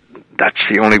 because that's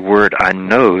the only word I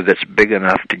know that's big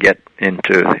enough to get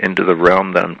into the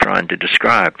realm that I'm trying to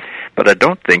describe. But I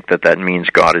don't think that means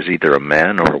God is either a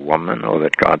man or a woman, or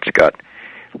that God's got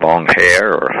long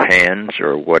hair or hands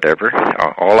or whatever.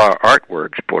 All our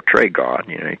artworks portray God.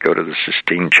 You go to the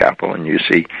Sistine Chapel and you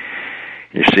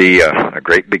see a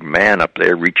great big man up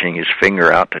there reaching his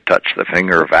finger out to touch the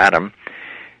finger of Adam.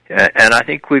 And I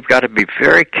think we've got to be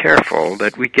very careful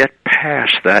that we get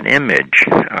past that image.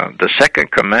 The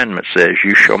second commandment says,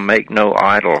 "You shall make no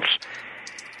idols."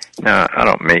 Now, I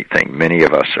don't think many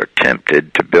of us are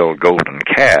tempted to build golden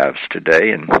calves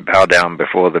today and bow down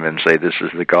before them and say, "This is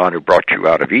the God who brought you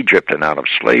out of Egypt and out of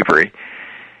slavery."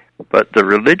 But the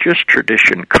religious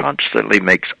tradition constantly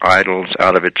makes idols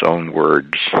out of its own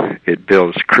words. It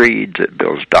builds creeds, it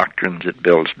builds doctrines, it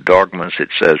builds dogmas. It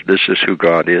says, this is who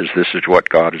God is, this is what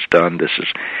God has done, this is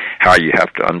how you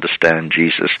have to understand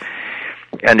Jesus.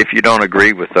 And if you don't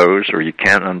agree with those, or you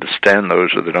can't understand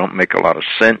those, or they don't make a lot of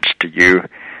sense to you,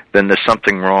 then there's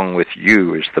something wrong with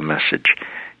you, is the message.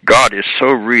 God is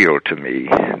so real to me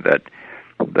that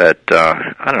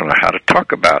I don't know how to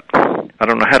talk about. I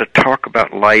don't know how to talk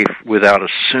about life without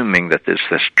assuming that there's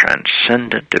this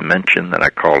transcendent dimension that I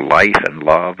call life and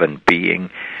love and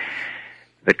being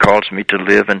that calls me to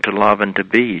live and to love and to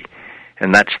be.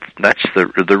 And that's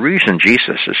the reason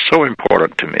Jesus is so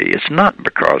important to me. It's not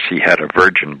because he had a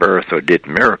virgin birth or did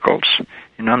miracles.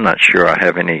 I'm not sure I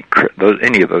have any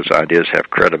of those ideas have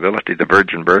credibility. The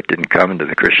virgin birth didn't come into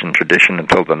the Christian tradition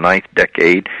until the 9th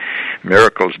decade.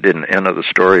 Miracles didn't enter the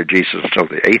story of Jesus until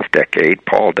the 8th decade.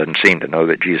 Paul doesn't seem to know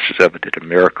that Jesus ever did a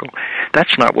miracle.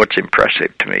 That's not what's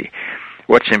impressive to me.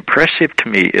 What's impressive to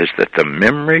me is that the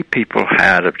memory people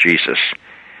had of Jesus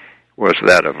was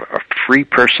that of a free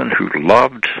person who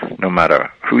loved no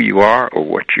matter who you are or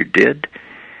what you did,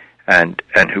 and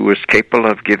who was capable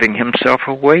of giving himself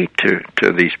away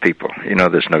to these people.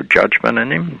 There's no judgment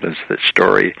in him. There's the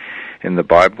story in the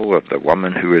Bible of the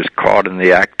woman who is caught in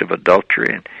the act of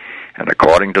adultery, and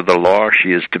according to the law, she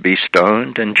is to be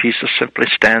stoned, and Jesus simply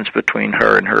stands between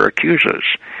her and her accusers.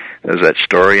 There's that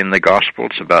story in the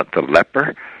Gospels about the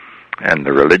leper, and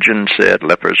the religion said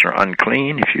lepers are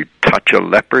unclean. If you touch a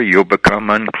leper, you'll become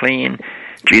unclean.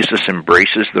 Jesus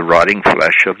embraces the rotting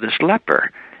flesh of this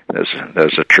leper.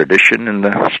 There's a tradition in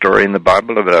the story in the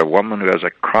Bible about a woman who has a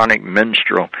chronic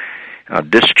menstrual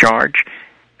discharge,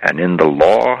 and in the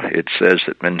law it says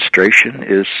that menstruation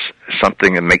is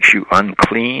something that makes you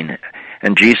unclean,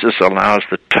 and Jesus allows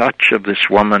the touch of this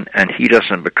woman, and he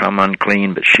doesn't become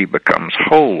unclean, but she becomes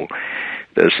whole.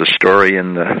 There's a story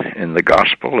in the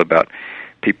gospel about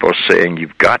people saying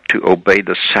you've got to obey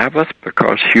the Sabbath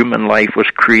because human life was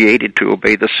created to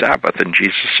obey the Sabbath. And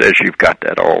Jesus says you've got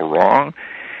that all wrong,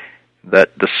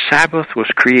 that the Sabbath was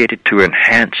created to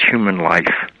enhance human life.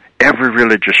 Every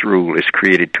religious rule is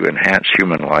created to enhance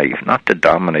human life, not to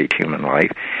dominate human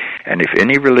life. And if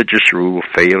any religious rule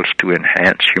fails to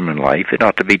enhance human life, it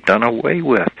ought to be done away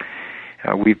with.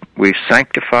 We've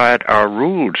sanctified our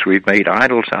rules. We've made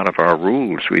idols out of our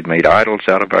rules. We've made idols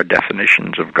out of our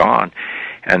definitions of God.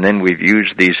 And then we've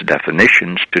used these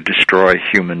definitions to destroy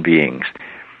human beings.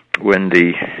 When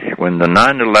the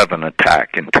 9/11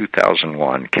 attack in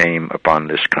 2001 came upon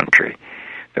this country,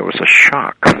 there was a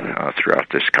shock throughout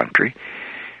this country,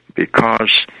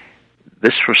 because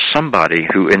this was somebody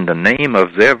who, in the name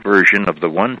of their version of the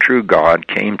one true God,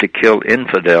 came to kill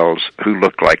infidels who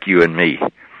looked like you and me.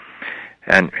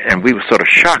 And we were sort of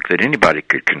shocked that anybody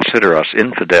could consider us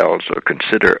infidels or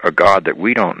consider a God that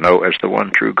we don't know as the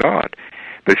one true God.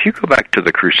 But if you go back to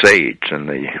the Crusades in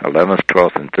the 11th,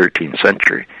 12th, and 13th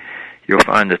century, you'll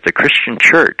find that the Christian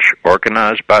Church,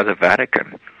 organized by the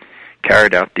Vatican,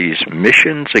 carried out these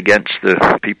missions against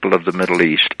the people of the Middle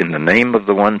East in the name of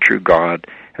the one true God,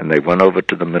 and they went over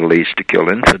to the Middle East to kill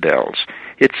infidels.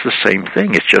 It's the same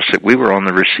thing. It's just that we were on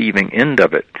the receiving end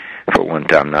of it for one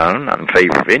time. Now, I'm not in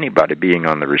favor of anybody being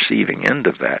on the receiving end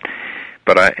of that,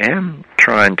 but I am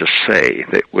trying to say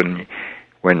that when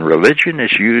religion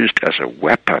is used as a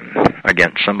weapon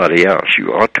against somebody else,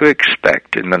 you ought to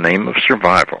expect, in the name of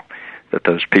survival, that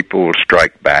those people will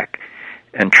strike back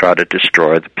and try to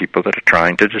destroy the people that are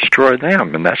trying to destroy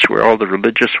them. And that's where all the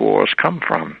religious wars come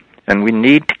from. And we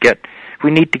need to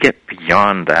get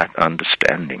beyond that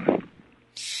understanding.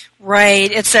 Right.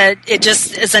 It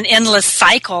just is an endless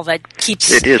cycle that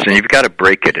keeps... It is, and you've got to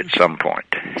break it at some point.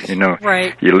 You know,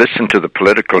 right. You listen to the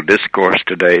political discourse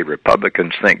today,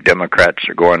 Republicans think Democrats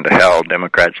are going to hell,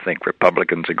 Democrats think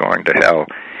Republicans are going to hell.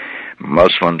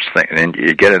 Muslims think, and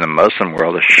you get in the Muslim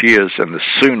world, the Shias and the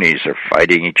Sunnis are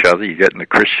fighting each other. You get in the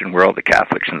Christian world, the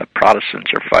Catholics and the Protestants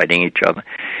are fighting each other.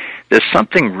 There's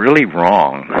something really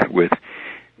wrong with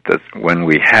when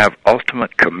we have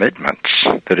ultimate commitments,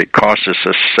 that it causes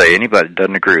us to say, anybody that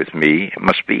doesn't agree with me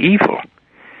must be evil.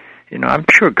 You know, I'm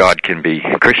sure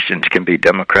Christians can be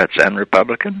Democrats and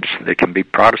Republicans. They can be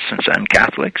Protestants and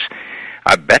Catholics.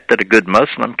 I bet that a good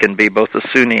Muslim can be both a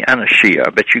Sunni and a Shia.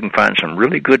 I bet you can find some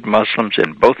really good Muslims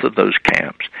in both of those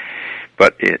camps.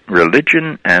 But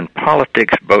religion and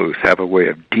politics both have a way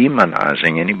of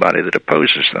demonizing anybody that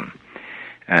opposes them.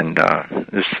 And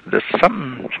there's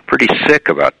something pretty sick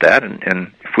about that.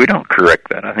 And if we don't correct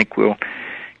that, I think we'll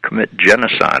commit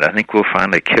genocide. I think we'll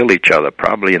finally kill each other,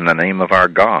 probably in the name of our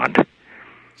God.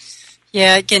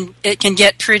 Yeah, it can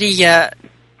get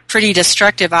pretty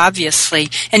destructive, obviously.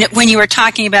 And when you were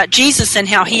talking about Jesus and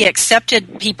how he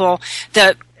accepted people,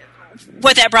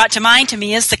 what that brought to mind to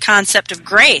me is the concept of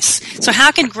grace. So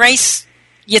how can grace,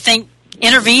 you think,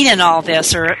 intervene in all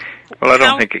this? Or well, I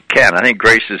don't think it can. I think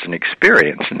grace is an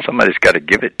experience, and somebody's got to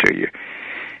give it to you.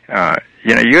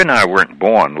 You know, you and I weren't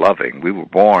born loving. We were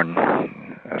born,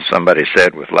 as somebody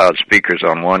said, with loudspeakers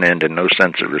on one end and no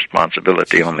sense of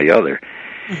responsibility on the other.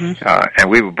 Mm-hmm.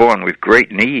 And we were born with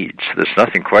great needs. There's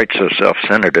nothing quite so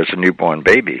self-centered as a newborn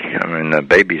baby. I mean, a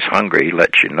baby's hungry, he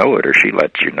lets you know it, or she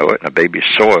lets you know it. And a baby's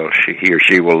soiled, he or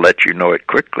she will let you know it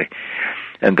quickly.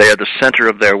 And they are the center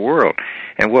of their world.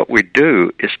 And what we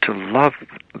do is to love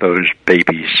those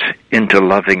babies into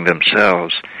loving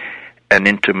themselves and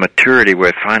into maturity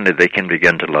where finally they can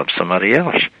begin to love somebody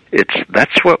else.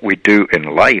 That's what we do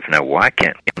in life. Now, why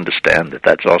can't we understand that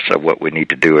that's also what we need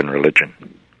to do in religion?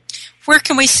 Where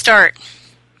can we start?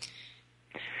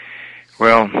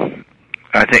 Well,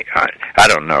 I think, I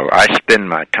don't know. I spend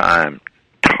my time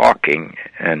talking,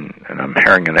 and I'm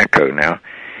hearing an echo now.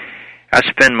 I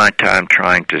spend my time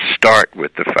trying to start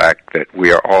with the fact that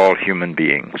we are all human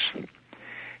beings.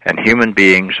 And human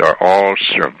beings are all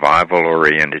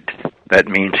survival-oriented. That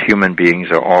means human beings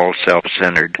are all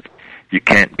self-centered. You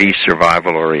can't be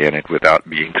survival-oriented without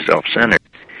being self-centered.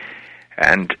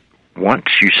 And once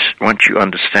you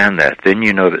understand that, then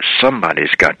you know that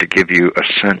somebody's got to give you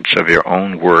a sense of your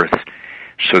own worth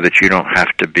so that you don't have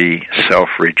to be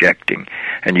self-rejecting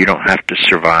and you don't have to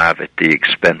survive at the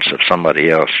expense of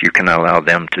somebody else. You can allow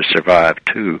them to survive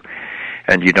too.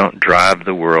 And you don't drive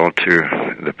the world to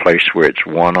the place where it's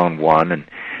one-on-one. And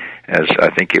as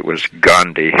I think it was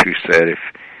Gandhi who said,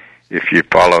 if you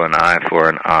follow an eye for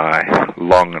an eye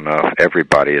long enough,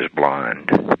 everybody is blind.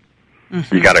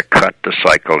 Mm-hmm. You got to cut the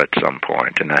cycle at some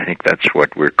point, and I think that's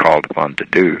what we're called upon to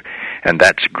do. And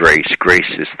that's grace. Grace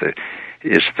is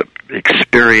is the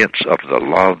experience of the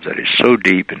love that is so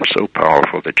deep and so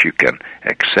powerful that you can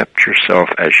accept yourself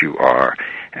as you are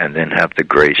and then have the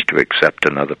grace to accept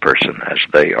another person as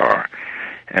they are.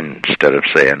 And instead of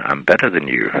saying, I'm better than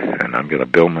you, and I'm going to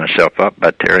build myself up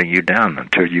by tearing you down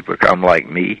until you become like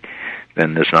me,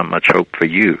 then there's not much hope for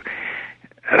you.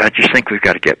 And I just think we've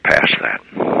got to get past that.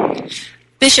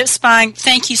 Bishop Spine,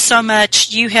 thank you so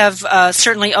much. You have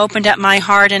certainly opened up my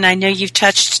heart, and I know you've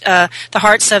touched the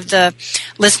hearts of the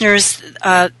listeners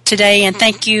today, and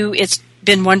thank you. It's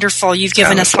been wonderful. You've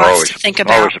given us lots to think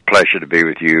about. Always a pleasure to be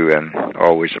with you, and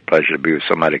always a pleasure to be with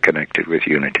somebody connected with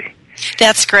Unity.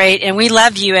 That's great, and we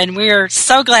love you, and we're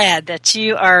so glad that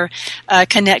you are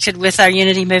connected with our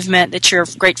Unity movement, that you're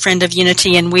a great friend of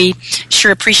Unity, and we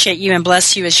sure appreciate you and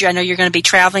bless you. I know you're going to be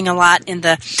traveling a lot in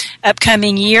the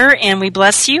upcoming year, and we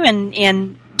bless you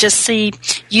and just see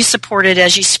you supported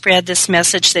as you spread this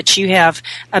message that you have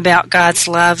about God's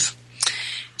love.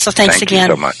 So thanks again.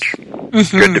 Thank you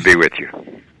so much. Good to be with you.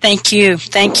 Thank you.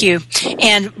 Thank you.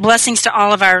 And blessings to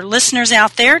all of our listeners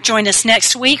out there. Join us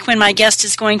next week when my guest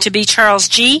is going to be Charles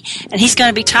G., and he's going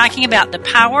to be talking about the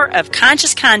power of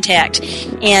conscious contact.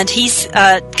 And he's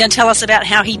going to tell us about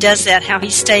how he does that, how he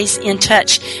stays in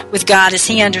touch with God as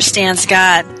he understands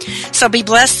God. So be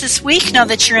blessed this week. Know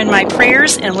that you're in my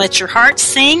prayers, and let your heart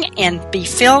sing and be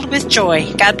filled with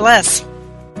joy. God bless.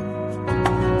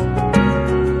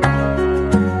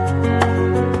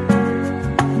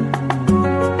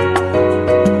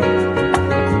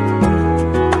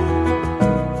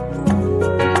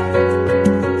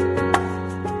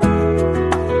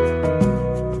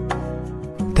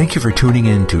 Thank you for tuning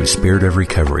in to Spirit of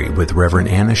Recovery with Reverend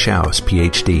Anna Schaus,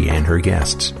 Ph.D., and her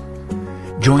guests.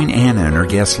 Join Anna and her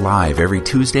guests live every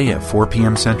Tuesday at 4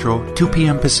 p.m. Central, 2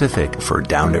 p.m. Pacific for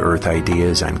down-to-earth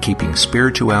ideas on keeping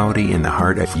spirituality in the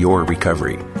heart of your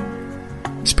recovery.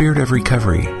 Spirit of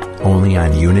Recovery, only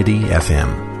on Unity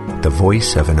FM, the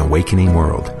voice of an awakening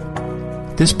world.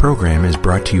 This program is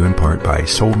brought to you in part by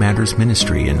Soul Matters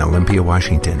Ministry in Olympia,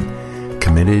 Washington,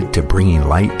 committed to bringing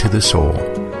light to the soul.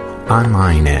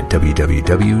 Online at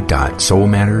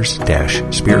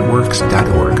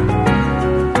www.soulmatters-spiritworks.org.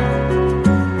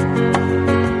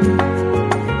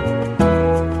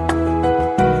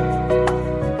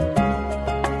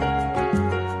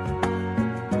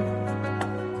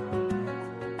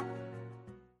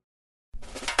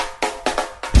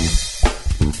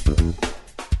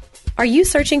 Are you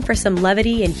searching for some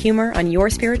levity and humor on your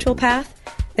spiritual path?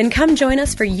 Then come join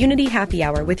us for Unity Happy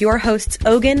Hour with your hosts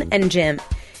Ogun and Jim.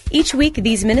 Each week,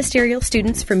 these ministerial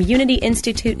students from Unity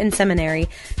Institute and Seminary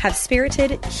have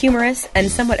spirited, humorous,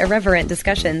 and somewhat irreverent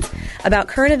discussions about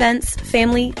current events,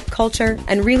 family, culture,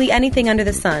 and really anything under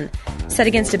the sun, set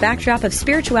against a backdrop of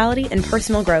spirituality and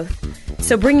personal growth.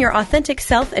 So bring your authentic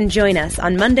self and join us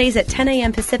on Mondays at 10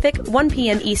 a.m. Pacific, 1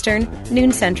 p.m. Eastern,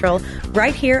 noon Central,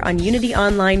 right here on Unity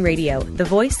Online Radio, the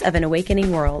voice of an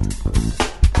awakening world.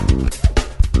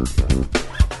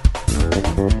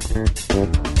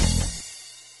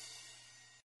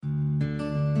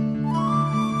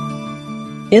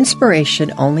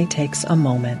 Inspiration only takes a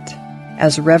moment.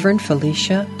 As Reverend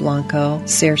Felicia Blanco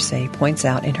Circe points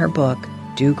out in her book,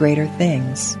 Do Greater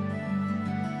Things,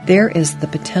 there is the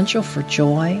potential for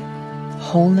joy,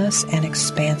 wholeness, and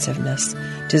expansiveness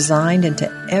designed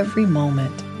into every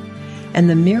moment. And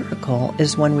the miracle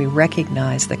is when we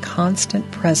recognize the constant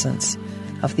presence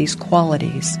of these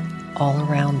qualities all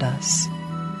around us.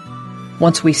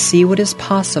 Once we see what is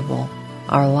possible,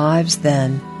 our lives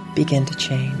then begin to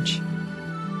change.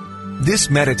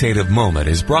 This meditative moment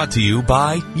is brought to you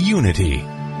by Unity.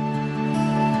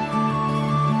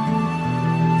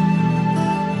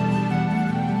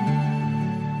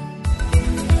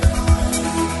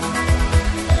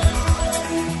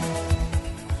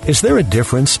 Is there a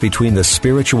difference between the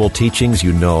spiritual teachings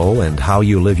you know and how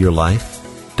you live your life?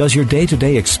 Does your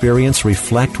day-to-day experience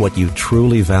reflect what you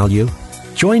truly value?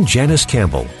 Join Janice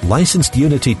Campbell, licensed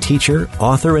Unity teacher,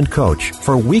 author, and coach,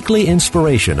 for weekly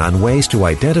inspiration on ways to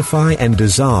identify and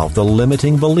dissolve the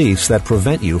limiting beliefs that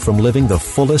prevent you from living the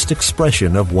fullest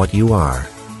expression of what you are.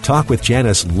 Talk with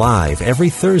Janice live every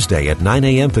Thursday at 9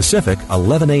 a.m. Pacific,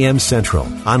 11 a.m. Central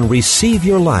on Receive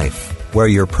Your Life, where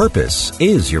your purpose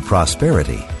is your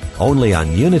prosperity. Only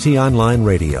on Unity Online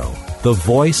Radio, the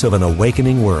voice of an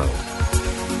awakening world.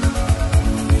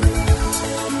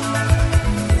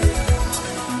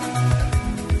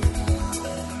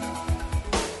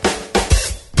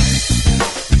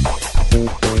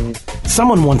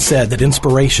 Someone once said that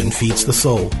inspiration feeds the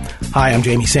soul. Hi, I'm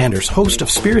Jamie Sanders, host of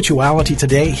Spirituality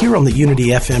Today here on the Unity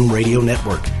FM radio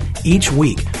network. Each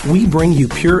week, we bring you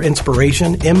pure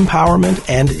inspiration, empowerment,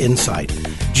 and insight.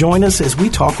 Join us as we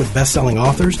talk with best-selling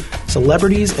authors,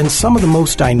 celebrities, and some of the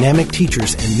most dynamic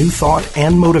teachers in new thought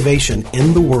and motivation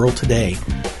in the world today.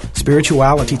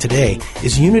 Spirituality Today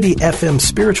is Unity FM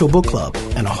Spiritual Book Club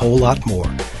and a whole lot more.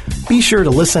 Be sure to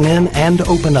listen in and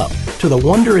open up to the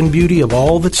wonder and beauty of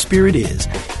all that Spirit is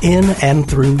in and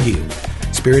through you.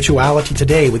 Spirituality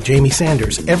Today with Jamie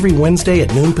Sanders every Wednesday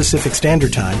at noon Pacific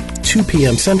Standard Time, 2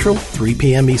 p.m. Central, 3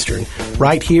 p.m. Eastern,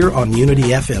 right here on Unity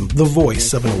FM, the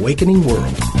voice of an awakening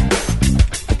world.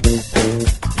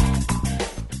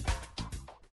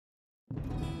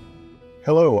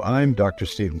 Hello, I'm Dr.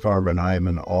 Stephen Farber, and I am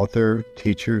an author,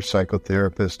 teacher,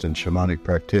 psychotherapist, and shamanic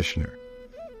practitioner.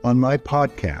 On my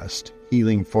podcast,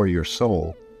 Healing for Your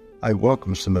Soul, I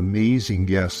welcome some amazing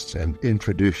guests and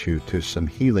introduce you to some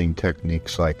healing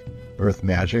techniques like earth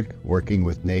magic, working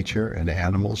with nature and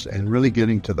animals, and really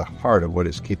getting to the heart of what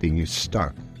is keeping you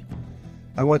stuck.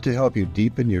 I want to help you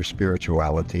deepen your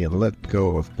spirituality and let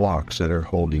go of blocks that are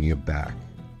holding you back.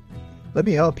 Let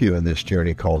me help you in this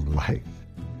journey called life.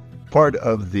 Part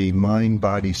of the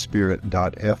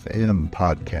mindbodyspirit.fm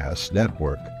podcast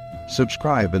network.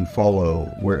 Subscribe and follow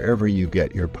wherever you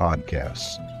get your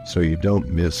podcasts so you don't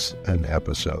miss an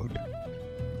episode.